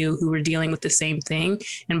older than you who are dealing with the same thing.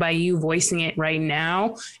 And by you voicing it right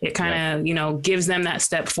now, it kind of, you know, gives them that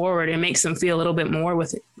step forward and makes them feel a little bit more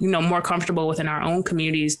with, you know, more comfortable within our own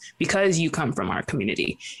communities because you come from our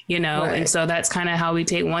community, you know. Right. And so that's kind of how we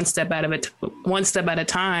take one step at a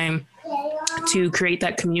time to create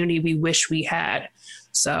that community we wish we had.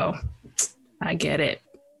 So I get it.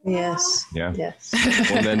 Yes. Yeah. Yes.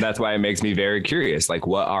 Well, then that's why it makes me very curious. Like,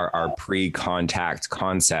 what are our pre-contact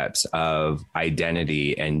concepts of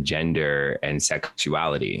identity and gender and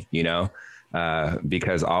sexuality, you know?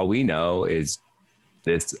 Because all we know is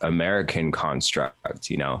this American construct,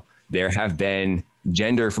 you know. There have been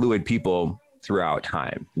gender fluid people throughout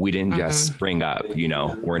time. We didn't just spring up, you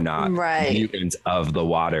know, we're not mutants of the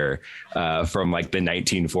water from like the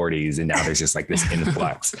 1940s. And now there's just like this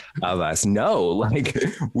influx of us. No, like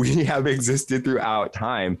we have existed throughout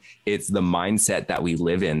time. It's the mindset that we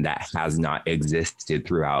live in that has not existed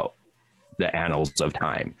throughout the annals of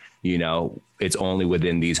time. You know, it's only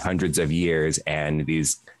within these hundreds of years and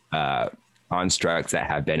these constructs that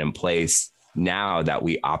have been in place now that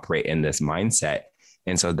we operate in this mindset.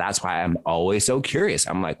 And so that's why I'm always so curious.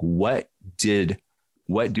 I'm like, what do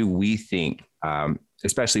we think,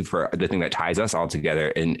 especially for the thing that ties us all together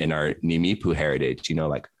in our Nimipu heritage, you know,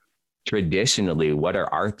 like traditionally, what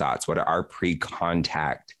are our thoughts? What are our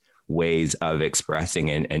pre-contact ways of expressing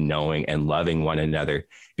and knowing and loving one another?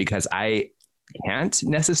 Because I can't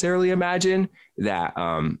necessarily imagine that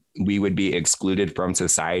we would be excluded from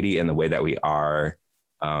society in the way that we are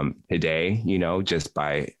today, you know, just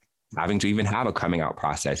by having to even have a coming out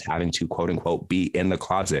process, having to quote unquote be in the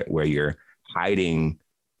closet where you're hiding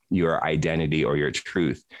your identity or your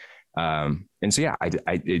truth. And so, yeah,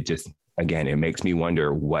 it just, again, it makes me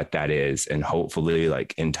wonder what that is. And hopefully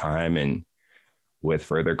like in time and with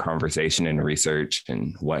further conversation and research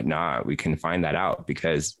and whatnot, we can find that out,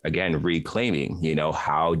 because again, reclaiming, you know,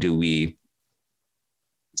 how do we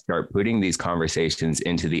start putting these conversations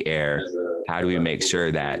into the air? How do we make sure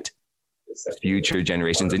that future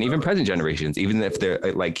generations and even present generations, even if they're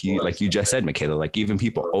like you just said, Michaela, like even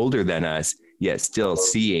people older than us, yet still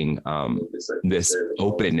seeing this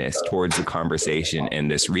openness towards the conversation and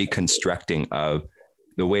this reconstructing of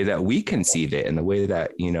the way that we conceive it and the way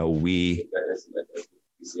that, you know, we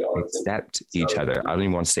accept each other. I don't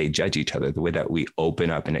even want to say judge each other, the way that we open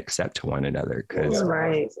up and accept to one another, because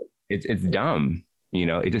it's dumb, you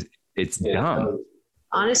know, it's dumb.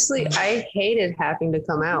 Honestly, I hated having to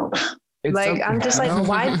come out. It's like, I'm just like,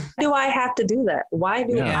 why do I have to do that? Why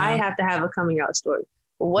do I have to have a coming out story?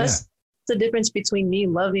 What's the difference between me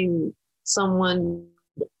loving someone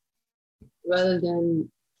rather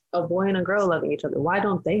than a boy and a girl loving each other? Why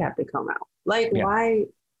don't they have to come out? Like,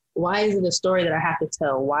 why is it a story that I have to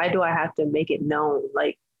tell? Why do I have to make it known?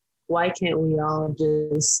 Like, why can't we all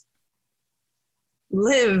just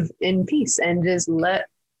live in peace and just let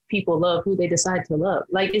people love who they decide to love?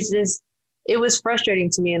 Like, it was frustrating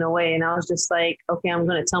to me in a way. And I was just like, okay, I'm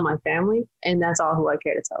going to tell my family, and that's all who I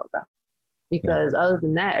care to tell about. Because other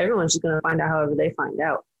than that, everyone's just going to find out however they find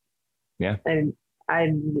out. Yeah. And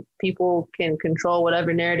people can control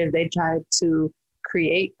whatever narrative they try to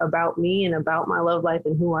create about me and about my love life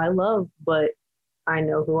and who I love. But I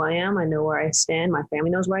know who I am. I know where I stand. My family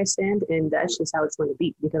knows where I stand. And that's just how it's going to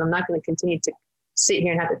be, because I'm not going to continue to sit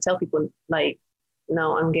here and have to tell people like,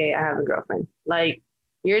 no, I'm gay, I have a girlfriend. Like,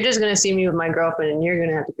 you're just going to see me with my girlfriend and you're going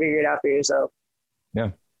to have to figure it out for yourself.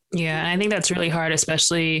 Yeah. Yeah. And I think that's really hard,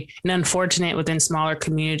 especially and unfortunate within smaller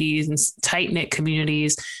communities and tight knit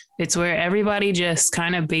communities. It's where everybody just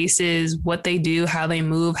kind of bases what they do, how they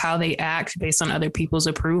move, how they act based on other people's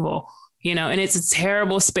approval, you know, and it's a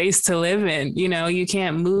terrible space to live in. You know, you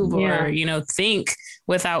can't move or, you know, think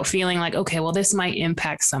without feeling like, okay, well, this might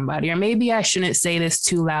impact somebody, or maybe I shouldn't say this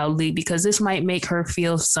too loudly because this might make her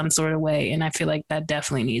feel some sort of way. And I feel like that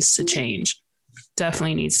definitely needs to change.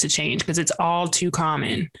 Because it's all too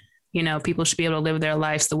common. You know, people should be able to live their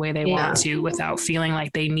lives the way they want to without feeling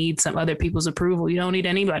like they need some other people's approval. You don't need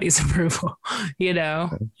anybody's approval, you know?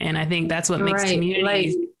 And I think that's what makes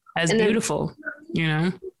community as beautiful, you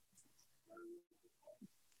know?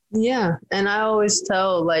 Yeah. And I always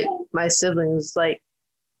tell like my siblings, like,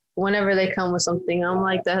 whenever they come with something, I'm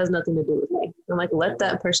like, that has nothing to do with me. I'm like, let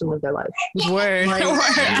that person live their life. Word. Like,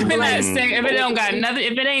 I'm in that same, if it don't got nothing,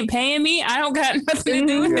 if it ain't paying me, I don't got nothing to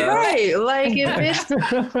do with it. Right. Like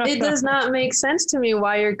it does not make sense to me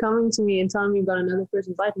why you're coming to me and telling me about another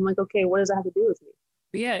person's life. I'm like, okay, what does that have to do with me?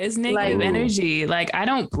 Yeah, it's negative energy. Like, I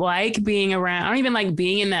don't like being around. I don't even like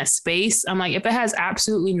being in that space. I'm like, if it has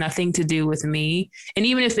absolutely nothing to do with me, and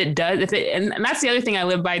even if it does, and that's the other thing I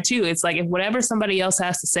live by too. It's like, if whatever somebody else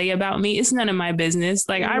has to say about me, it's none of my business.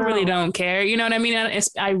 Like, I really don't care. You know what I mean?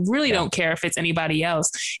 I really don't care if it's anybody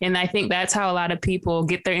else. And I think that's how a lot of people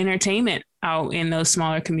get their entertainment out in those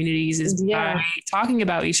smaller communities, is by talking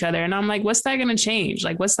about each other. And I'm like, what's that going to change?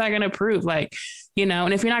 Like, what's that going to prove? Like, you know,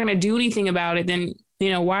 and if you're not going to do anything about it, then, you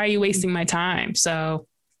know, why are you wasting my time? So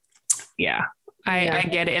I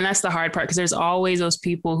get it. And that's the hard part, because there's always those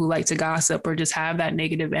people who like to gossip or just have that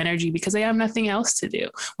negative energy because they have nothing else to do,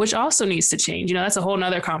 which also needs to change. You know, that's a whole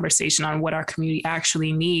nother conversation on what our community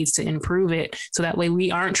actually needs to improve it. So that way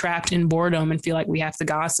we aren't trapped in boredom and feel like we have to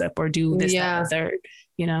gossip or do this, that, and third,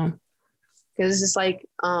 you know? Because it's just like,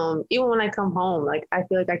 even when I come home, like, I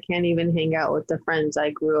feel like I can't even hang out with the friends I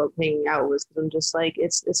grew up hanging out with. Because I'm just like,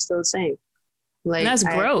 it's still the same. Like, and that's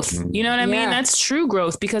growth. You know what I mean? That's true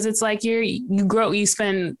growth, because it's like you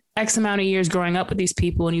spend X amount of years growing up with these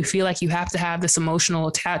people and you feel like you have to have this emotional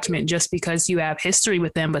attachment just because you have history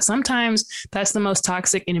with them. But sometimes that's the most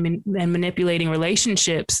toxic and manipulating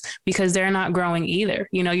relationships, because they're not growing either.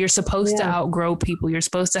 You know, you're supposed to outgrow people. You're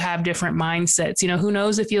supposed to have different mindsets. You know, who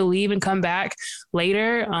knows if you'll leave and come back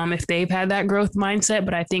later, if they've had that growth mindset.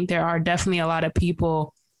 But I think there are definitely a lot of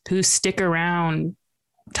people who stick around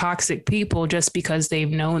toxic people just because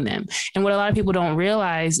they've known them. And what a lot of people don't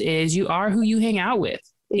realize is you are who you hang out with.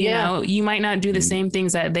 You know, you might not do the same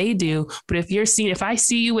things that they do, but if I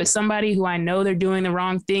see you with somebody who I know they're doing the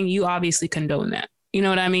wrong thing, you obviously condone that. You know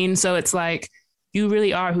what I mean? So it's like, you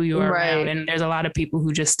really are who you are around. And there's a lot of people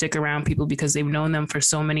who just stick around people because they've known them for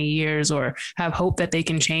so many years, or have hope that they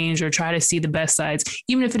can change, or try to see the best sides,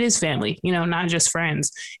 even if it is family, you know, not just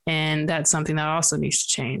friends. And that's something that also needs to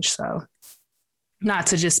change. So not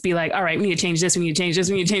to just be like, all right, we need to change this, we need to change this,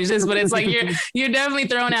 we need to change this. But it's like, you're definitely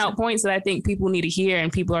throwing out points that I think people need to hear,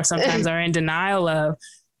 and people are sometimes in denial of,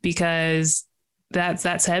 because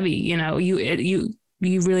that's heavy. You know, you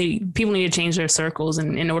really, people need to change their circles,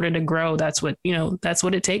 and in order to grow, that's what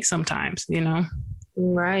it takes sometimes, you know?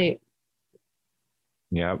 Right.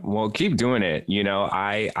 Yeah, well, keep doing it. You know,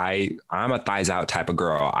 I'm a thighs out type of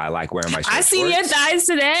girl. I like wearing my shorts. I see your thighs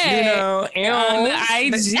today. You know, and on the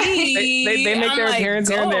IG. They make their appearance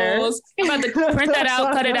here and there. I'm about to print that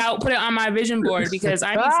out, cut it out, put it on my vision board, because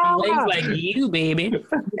I need some legs like you, baby.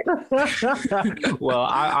 Well,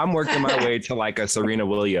 I'm working my way to like a Serena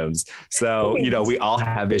Williams. So, you know, we all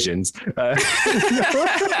have visions.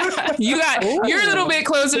 You're a little bit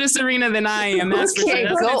closer to Serena than I am. That's for sure.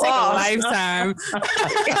 That's going to take a lifetime.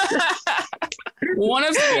 One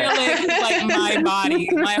of Serena legs is like my body,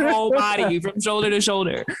 my whole body from shoulder to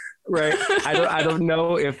shoulder. Right. I don't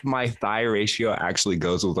know if my thigh ratio actually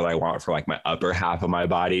goes with what I want for like my upper half of my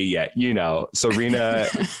body yet. You know, Serena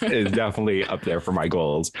is definitely up there for my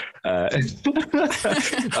goals. For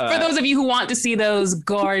those of you who want to see those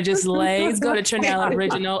gorgeous legs, go to Trinell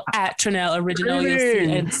Original, at Trinell Original. You'll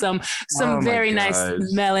see and some very nice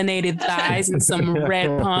melanated thighs and some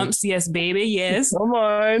red pumps. Yes, baby. Yes. Come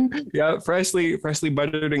on. Yeah. Freshly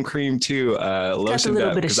buttered and creamed too. Lotioned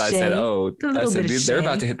up, because I said, they're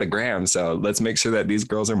about to hit the gram, so let's make sure that these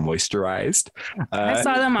girls are moisturized. I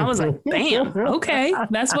saw them. I was like, damn, okay,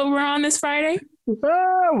 that's what we're on this Friday.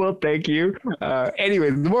 Well, thank you. Anyway,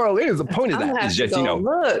 the moral is, the point of that is just, you know,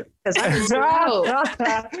 look,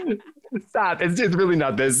 stop. It's really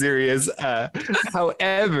not that serious.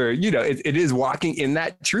 However, you know, it is walking in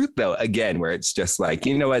that truth, though, again, where it's just like,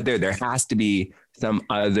 you know what, there has to be some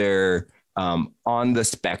other on the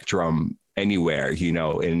spectrum anywhere, you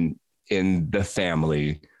know, in the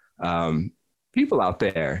family, people out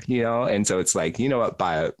there, you know. And so it's like, you know what,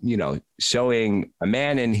 by, you know, showing a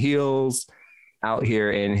man in heels out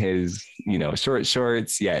here in his, you know, short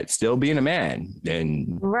shorts, yet still being a man,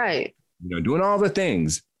 and right, you know, doing all the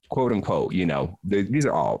things, quote unquote, you know, these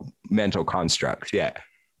are all mental constructs. Yeah.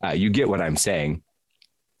 You get what I'm saying.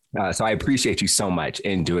 So I appreciate you so much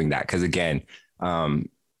in doing that. Cause again,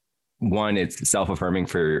 one, it's self-affirming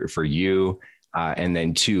for you. And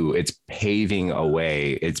then two, it's paving a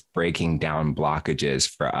way. It's breaking down blockages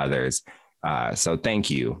for others. So thank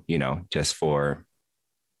you, you know, just for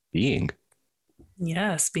being.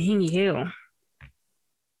 Yes, being you.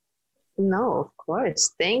 No, of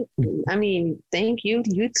course. Thank you,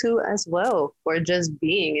 you two as well, for just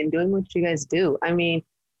being and doing what you guys do. I mean,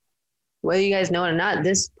 whether you guys know it or not,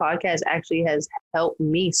 this podcast actually has helped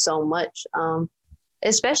me so much.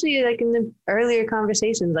 Especially like in the earlier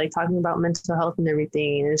conversations, like talking about mental health and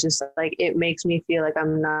everything. And it's just like, it makes me feel like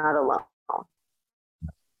I'm not alone.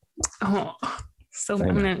 Oh, so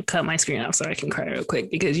I'm going to cut my screen off so I can cry real quick,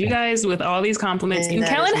 because you guys, with all these compliments, and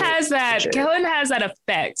Kellen has that, Kellen has that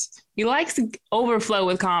effect. He likes to overflow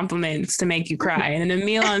with compliments to make you cry. And then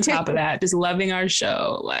Emil on top of that, just loving our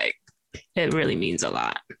show. Like, it really means a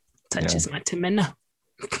lot. Touches my timina.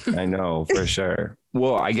 I know, for sure.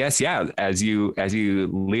 Well, I guess, as you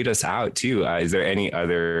lead us out too, is there any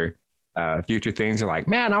other future things you're like,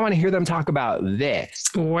 man, I want to hear them talk about this?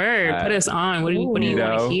 Word, put us on. What do you want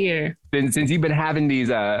to hear? Since you've been having these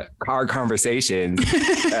car conversations.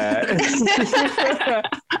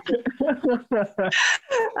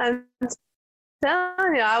 I'm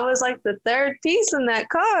telling you, I was like the third piece in that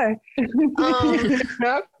car.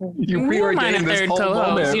 You preordained this whole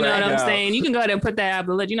moment. You know what I'm saying? You can go ahead and put that out,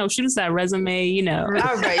 but shoot us that resume, you know.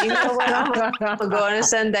 All right, you know what? I'm gonna go ahead and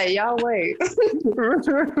send that. Y'all wait.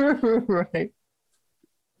 Right.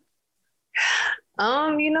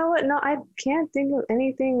 You know what? No, I can't think of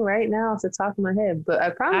anything right now off the top of my head. But I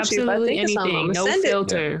promise you, if I think of something, I'm gonna send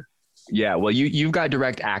filter. It. Yeah, well, you've got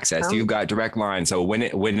direct access. You've got direct line. So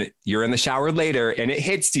when you're in the shower later and it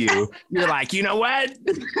hits you, you're like, you know what?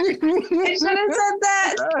 I should have said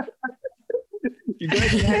that. You guys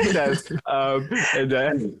text us,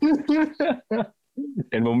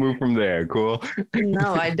 and we'll move from there. Cool.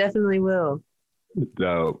 No, I definitely will.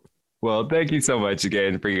 So, well, thank you so much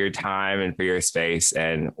again for your time and for your space,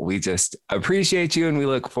 and we just appreciate you, and we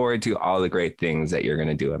look forward to all the great things that you're going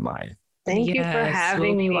to do in life. Thank you for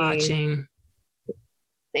having me. Watching.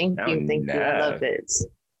 Thank you. I love it.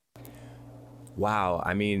 Wow.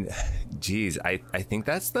 I mean, geez, I think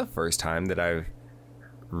that's the first time that I've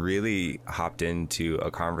really hopped into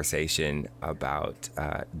a conversation about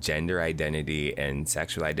gender identity and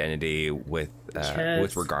sexual identity with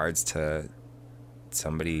regards to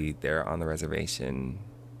somebody there on the reservation.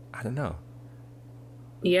 I don't know.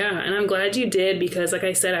 Yeah, and I'm glad you did, because like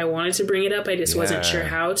I said, I wanted to bring it up. I just wasn't sure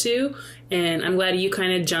how to. And I'm glad you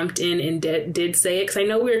kind of jumped in and did say it, because I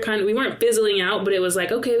know we weren't fizzling out, but it was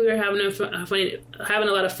like, okay, we were having a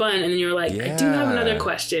lot of fun. And then you were like, I do have another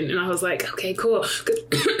question. And I was like, okay, cool.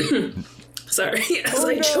 Sorry, I was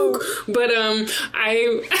like, choke. But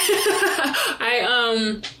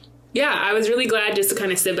I was really glad just to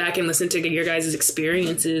kind of sit back and listen to your guys'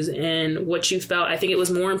 experiences and what you felt. I think it was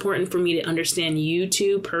more important for me to understand you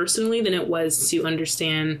two personally than it was to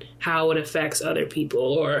understand how it affects other people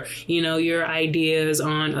or, your ideas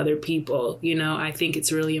on other people. I think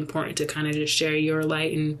it's really important to kind of just share your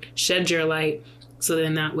light and shed your light. So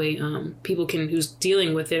then that way people who's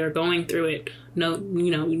dealing with it or going through it,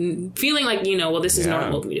 feeling like, well, this is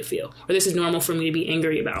normal for me to feel, or this is normal for me to be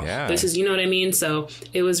angry about. Yeah. This is, you know what I mean? So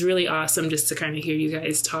it was really awesome just to kind of hear you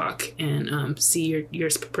guys talk and see your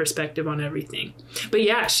perspective on everything. But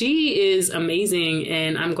yeah, she is amazing.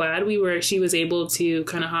 And I'm glad she was able to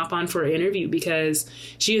kind of hop on for an interview, because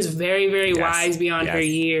she is very, very wise beyond her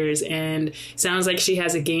years, and sounds like she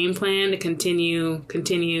has a game plan to continue,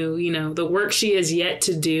 the work she has yet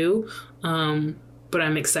to do. But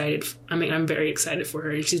I'm excited. I'm very excited for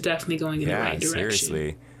her. She's definitely going in the right direction.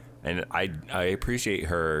 Seriously. And I appreciate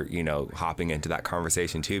her, hopping into that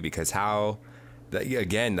conversation too, because I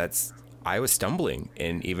was stumbling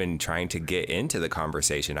in even trying to get into the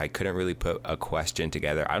conversation. I couldn't really put a question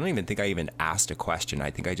together. I don't even think I even asked a question.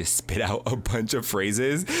 I think I just spit out a bunch of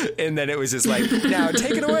phrases, and then it was just like, now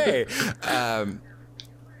take it away. Well,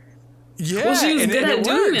 she was good at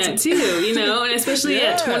doing that too, and especially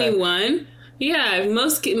at 21. Yeah,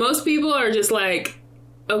 most people are just like,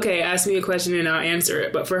 okay, ask me a question and I'll answer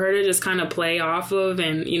it. But for her to just kind of play off of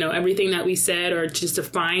and, everything that we said, or just to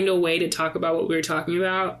find a way to talk about what we were talking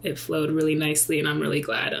about, it flowed really nicely. And I'm really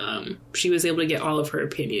glad she was able to get all of her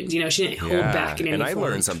opinions. She didn't hold back in any form. And I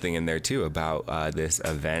learned something in there, too, about this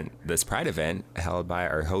Pride event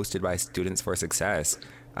hosted by Students for Success.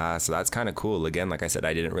 So that's kind of cool. Again, like I said,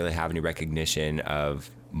 I didn't really have any recognition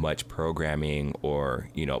of much programming or,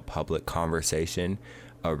 public conversation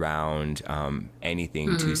around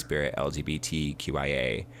anything Two-Spirit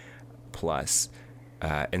LGBTQIA plus.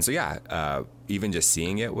 And so, even just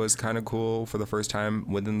seeing it was kind of cool for the first time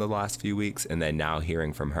within the last few weeks. And then now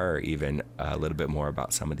hearing from her even a little bit more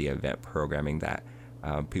about some of the event programming that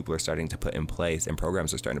people are starting to put in place and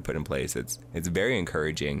programs are starting to put in place. It's very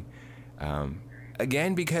encouraging.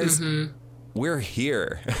 Again, because we're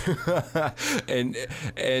here. and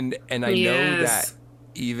I know that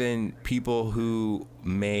even people who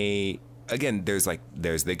may, again, there's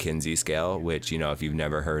the Kinsey scale, which, if you've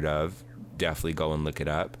never heard of, definitely go and look it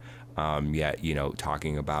up. Yet, you know,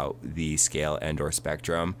 talking about the scale and or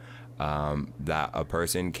spectrum that a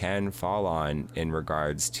person can fall on in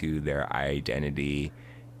regards to their identity,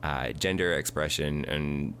 gender expression,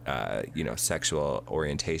 and, you know, sexual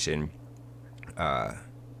orientation.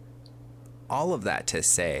 All of that to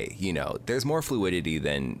say, you know, there's more fluidity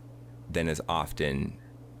than is often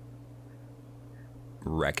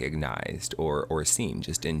recognized or seen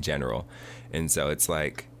just in general. And so it's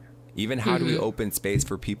like, even how do we open space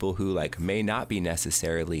for people who like may not be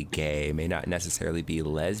necessarily gay, may not necessarily be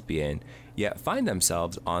lesbian, yet find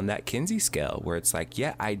themselves on that Kinsey scale where it's like,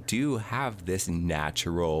 yeah, I do have this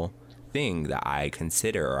natural thing that I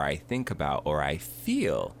consider or I think about or I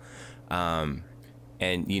feel.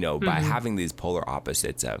 And, you know, by having these polar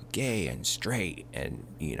opposites of gay and straight and,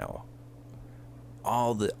 you know,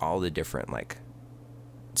 all the different like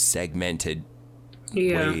segmented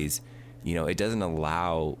ways, you know, it doesn't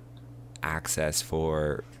allow access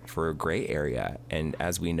for a gray area. And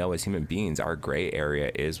as we know, as human beings, our gray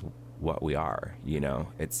area is what we are. You know,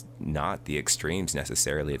 it's not the extremes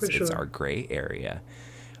necessarily. It's our gray area.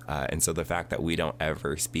 And so the fact that we don't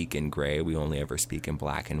ever speak in gray, we only ever speak in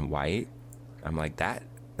black and white, I'm like,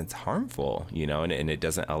 that's harmful, you know, and it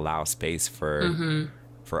doesn't allow space for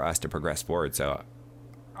us to progress forward. So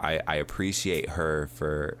I appreciate her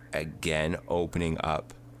for, again, opening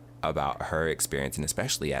up about her experience, and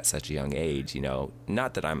especially at such a young age, you know,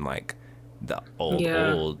 not that I'm like the old.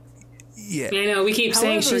 Yeah, I know. We keep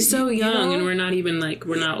saying she's so young, you know, and we're not even like,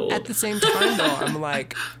 we're not old. At the same time, though, I'm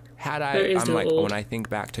like, when I think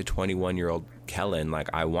back to 21-year-old Kellen,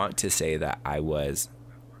 like, I want to say that I was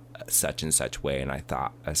such and such way, and I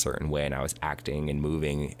thought a certain way, and I was acting and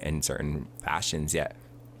moving in certain fashions, yet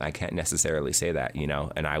I can't necessarily say that, you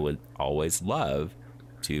know, and I would always love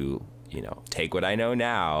to, you know, take what I know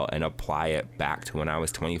now and apply it back to when I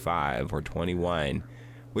was 25 or 21,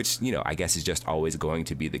 which, you know, I guess is just always going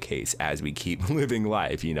to be the case as we keep living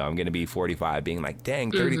life. You know, I'm going to be 45 being like,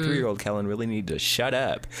 dang, 33-year-old Kellen really need to shut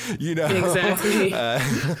up, you know? Exactly.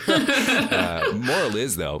 Moral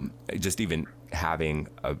is, though, just even having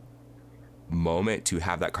a moment to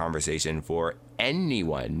have that conversation for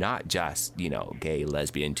anyone, not just, you know, gay,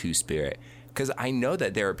 lesbian, two-spirit, because I know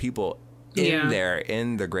that there are people in there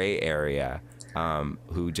in the gray area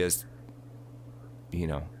who just, you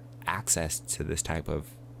know, access to this type of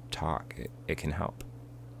talk, it can help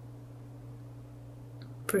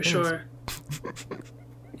for sure.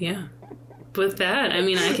 Yeah, with that, I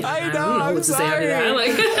mean, I don't know what to say after that.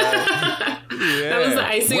 Like, that was the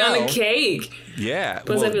icing on the cake. Yeah,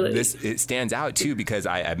 well, it stands out too because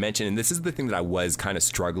I mentioned, and this is the thing that I was kind of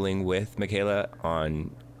struggling with, Michaela,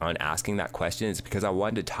 on asking that question, is because I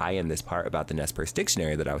wanted to tie in this part about the Nez Perce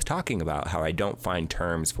dictionary that I was talking about, how I don't find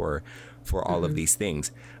terms for all of these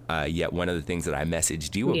things. Yet one of the things that I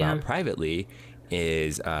messaged you about privately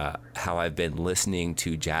is how I've been listening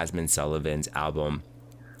to Jasmine Sullivan's album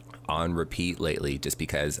on repeat lately, just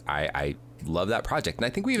because I love that project. And I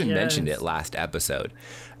think we even mentioned it last episode.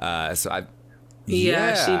 She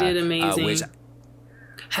did amazing.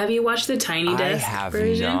 Have you watched the Tiny Desk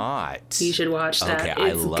version? I have not. You should watch that. Okay, it's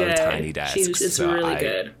I love good. Tiny Desk. It's really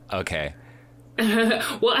good. Okay.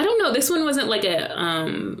 Well, I don't know. This one wasn't like a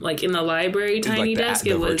like in the library Tiny Desk.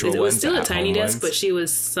 It was still a Tiny Desk, but she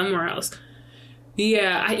was somewhere else.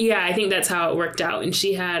 Yeah, I think that's how it worked out. And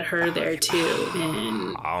she had her there too,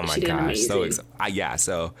 and she did amazing.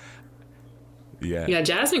 Yeah,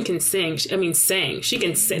 Jasmine can sing. Sing. She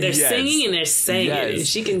can sing. They're singing and they're singing, and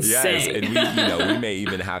she can sing. And we may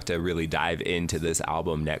even have to really dive into this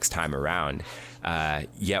album next time around.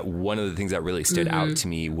 Yet one of the things that really stood out to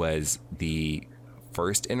me was the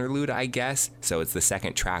first interlude, I guess. So it's the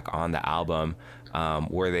second track on the album,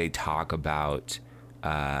 where they talk about.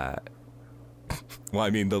 Well, I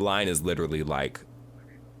mean, the line is literally like,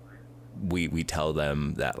 we tell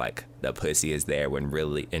them that like the pussy is there when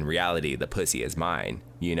really in reality the pussy is mine,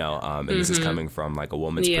 you know, and this is coming from like a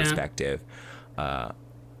woman's perspective, and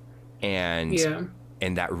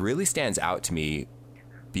that really stands out to me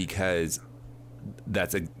because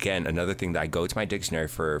that's again another thing that I go to my dictionary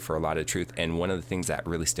for a lot of truth. And one of the things that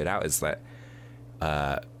really stood out is that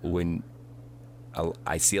when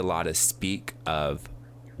I see a lot of speak of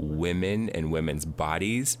women and women's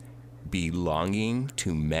bodies belonging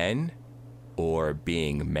to men or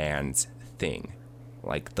being man's thing,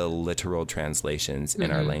 like the literal translations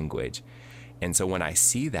in our language. And so when I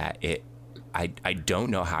see that, I don't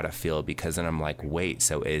know how to feel, because then I'm like, wait,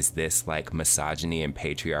 so is this like misogyny and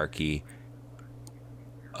patriarchy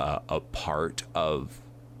a part of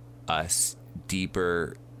us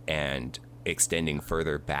deeper and extending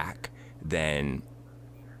further back than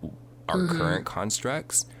our current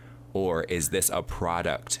constructs, or is this a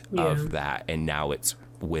product of that and now it's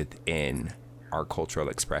within our cultural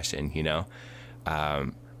expression, you know?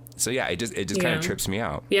 So yeah, it just kind of trips me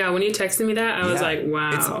out. Yeah, when you texted me that, I was like,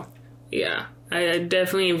 wow. It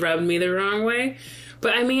definitely rubbed me the wrong way.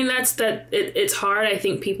 But I mean, it's hard. I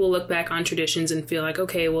think people look back on traditions and feel like,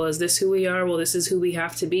 okay, well, is this who we are? Well, this is who we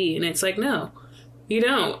have to be. And it's like, no, you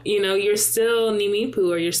don't. You know, you're still Nimipu,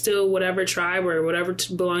 or you're still whatever tribe or whatever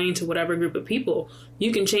belonging to whatever group of people.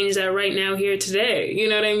 You can change that right now, here, today. You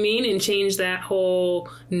know what I mean? And change that whole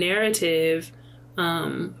narrative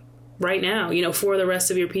right now, you know, for the rest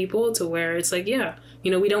of your people, to where it's like, yeah, you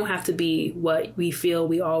know, we don't have to be what we feel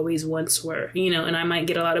we always once were, you know, and I might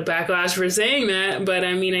get a lot of backlash for saying that, but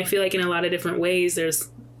I mean, I feel like in a lot of different ways, there's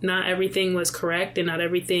not everything was correct and not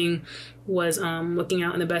everything was looking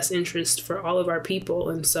out in the best interest for all of our people.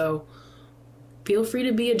 And so feel free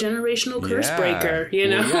to be a generational curse breaker, you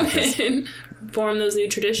know, and form those new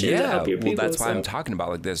traditions to help your people. Well, that's why I'm talking about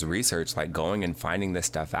like this research, like going and finding this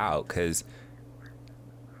stuff out. Because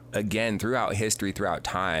again, throughout history, throughout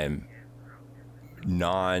time,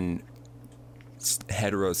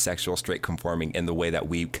 non-heterosexual, straight conforming in the way that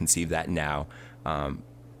we conceive that now,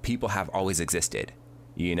 people have always existed,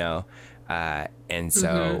 you know? And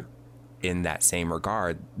so in that same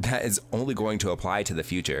regard, that is only going to apply to the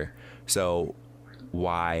future. So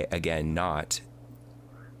why, again, not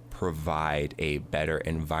provide a better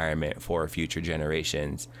environment for future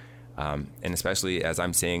generations? And especially as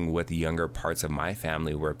I'm seeing with younger parts of my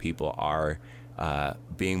family, where people are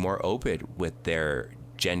being more open with their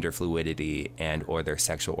gender fluidity and or their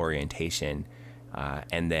sexual orientation,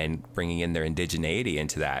 and then bringing in their indigeneity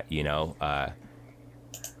into that, you know,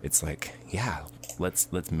 it's like, yeah,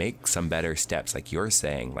 let's make some better steps, like you're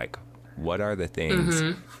saying. Like, what are the things?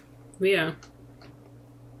 Yeah.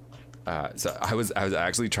 So I was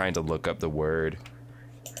actually trying to look up the word.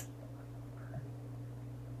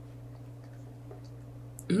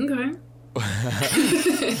 Okay.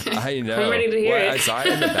 I know. I'm ready to hear it. I saw it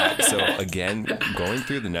in the back. So again, going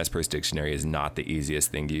through the Nez Perce dictionary is not the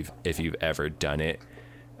easiest thing if you've ever done it.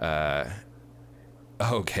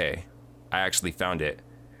 Okay, I actually found it,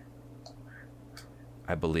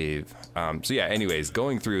 I believe. So yeah. Anyways,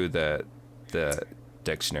 going through the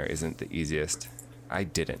dictionary isn't the easiest. I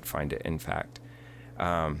didn't find it, in fact.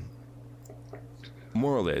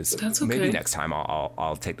 Moral is, that's okay. Maybe next time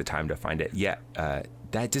I'll take the time to find it. Yeah.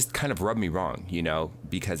 That just kind of rubbed me wrong, you know,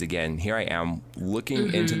 because again, here I am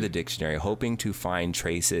looking into the dictionary, hoping to find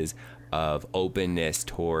traces of openness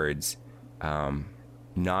towards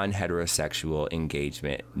non-heterosexual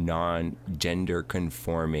engagement, non-gender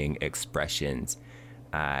conforming expressions,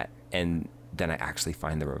 and then I actually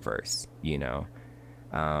find the reverse, you know,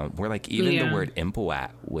 where like even the word impawat,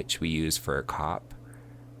 which we use for cop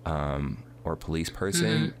or police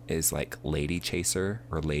person, is like lady chaser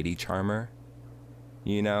or lady charmer.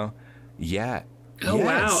 You know? Yeah. Oh,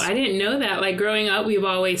 yes. Wow. I didn't know that. Like, growing up, we've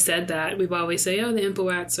always said that. We've always say, oh, the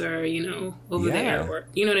impawats are, you know, over there. Or,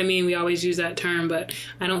 you know what I mean? We always use that term, but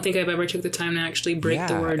I don't think I've ever took the time to actually break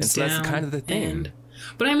the words down. That's kind of the thing.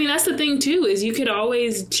 But I mean, that's the thing too, is you could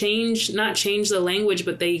always not change the language,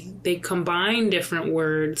 but they combine different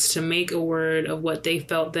words to make a word of what they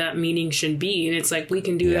felt that meaning should be. And it's like, we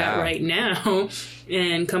can do that right now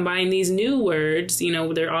and combine these new words. You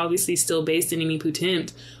know, they're obviously still based in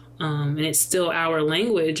Imiputent, and it's still our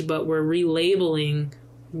language, but we're relabeling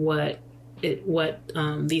what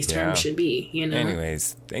these terms should be, you know.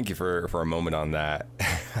 Anyways, thank you for a moment on that.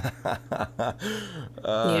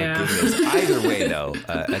 Goodness. Either way, though,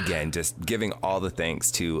 again, just giving all the thanks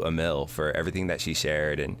to Emil for everything that she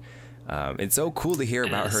shared, and it's so cool to hear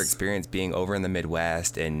about her experience being over in the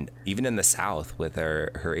Midwest and even in the South with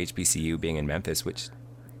her HBCU being in Memphis, which.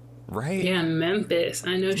 Right. Yeah, Memphis.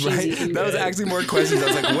 I know she's eating That was actually more questions. I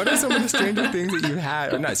was like, what are some of the stranger things that you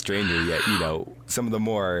had? Or not stranger yet, you know, some of the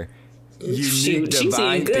more unique, she's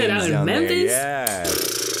eating good out in Memphis. Yeah.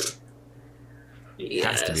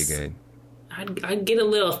 Yes. Has to be good. I'd get a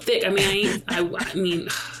little thick. I mean,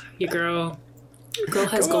 your girl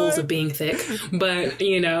has goals of being thick, but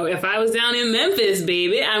you know, if I was down in Memphis,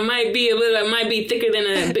 baby, I might be thicker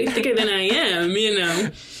than I am. You know,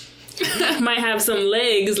 I might have some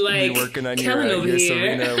legs like working on Kellen over your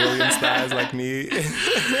here. Serena Williams thighs like me.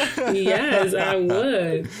 Yes, I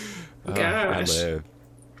would. Gosh. I live.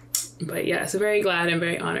 But yeah, so very glad and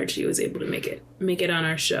very honored she was able to make it on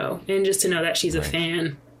our show. And just to know that she's a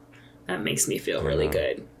fan, that makes me feel really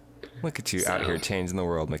good. Look at you out here changing the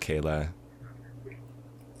world, Michaela.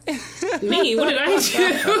 Me? What did I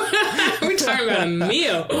do? We're talking about a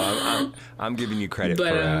meal. Well, I'm giving you credit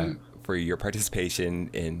for your participation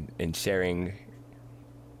in sharing.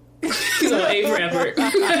 So A for effort.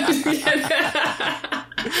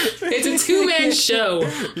 It's a two-man show.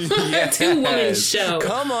 Yes. Two-woman show.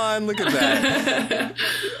 Come on, look at that.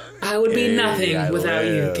 I would be nothing I without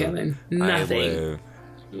you, live. Kevin. I Nothing. live.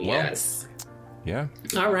 Yes. Yeah.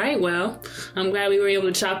 All right. Well, I'm glad we were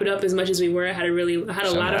able to chop it up as much as we were. I had a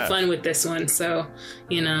lot of have. fun with this one. So,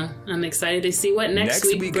 I'm excited to see what next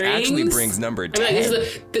week brings. actually brings number 10. I mean,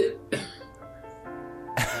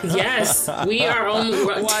 yes, we are on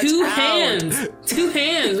two hands. Two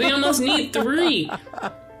hands. We almost need 3.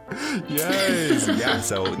 Yes. Yeah.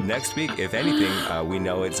 So next week, if anything, we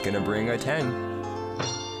know it's gonna bring a 10.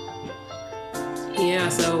 Yeah,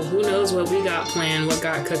 so who knows what we got planned, what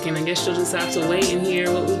got cooking. I guess you'll just have to wait and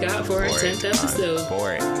hear what we got for our 10th episode.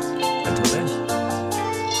 For it. Until then.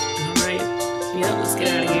 All right. Yep, let's get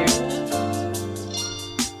out of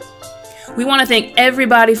here. We want to thank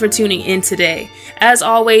everybody for tuning in today. As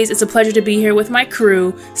always, it's a pleasure to be here with my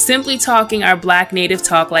crew, simply talking our Black Native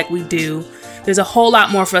talk like we do. There's a whole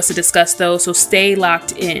lot more for us to discuss, though, so stay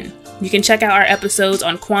locked in. You can check out our episodes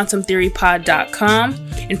on quantumtheorypod.com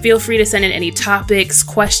and feel free to send in any topics,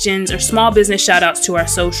 questions, or small business shoutouts to our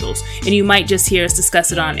socials, and you might just hear us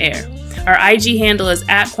discuss it on air. Our IG handle is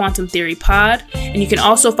 @quantumtheorypod, and you can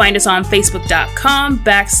also find us on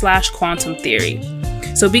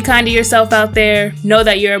facebook.com/quantumtheory. So be kind to yourself out there, know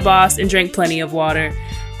that you're a boss, and drink plenty of water.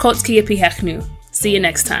 Kotskia Pihechnu. See you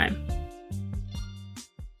next time.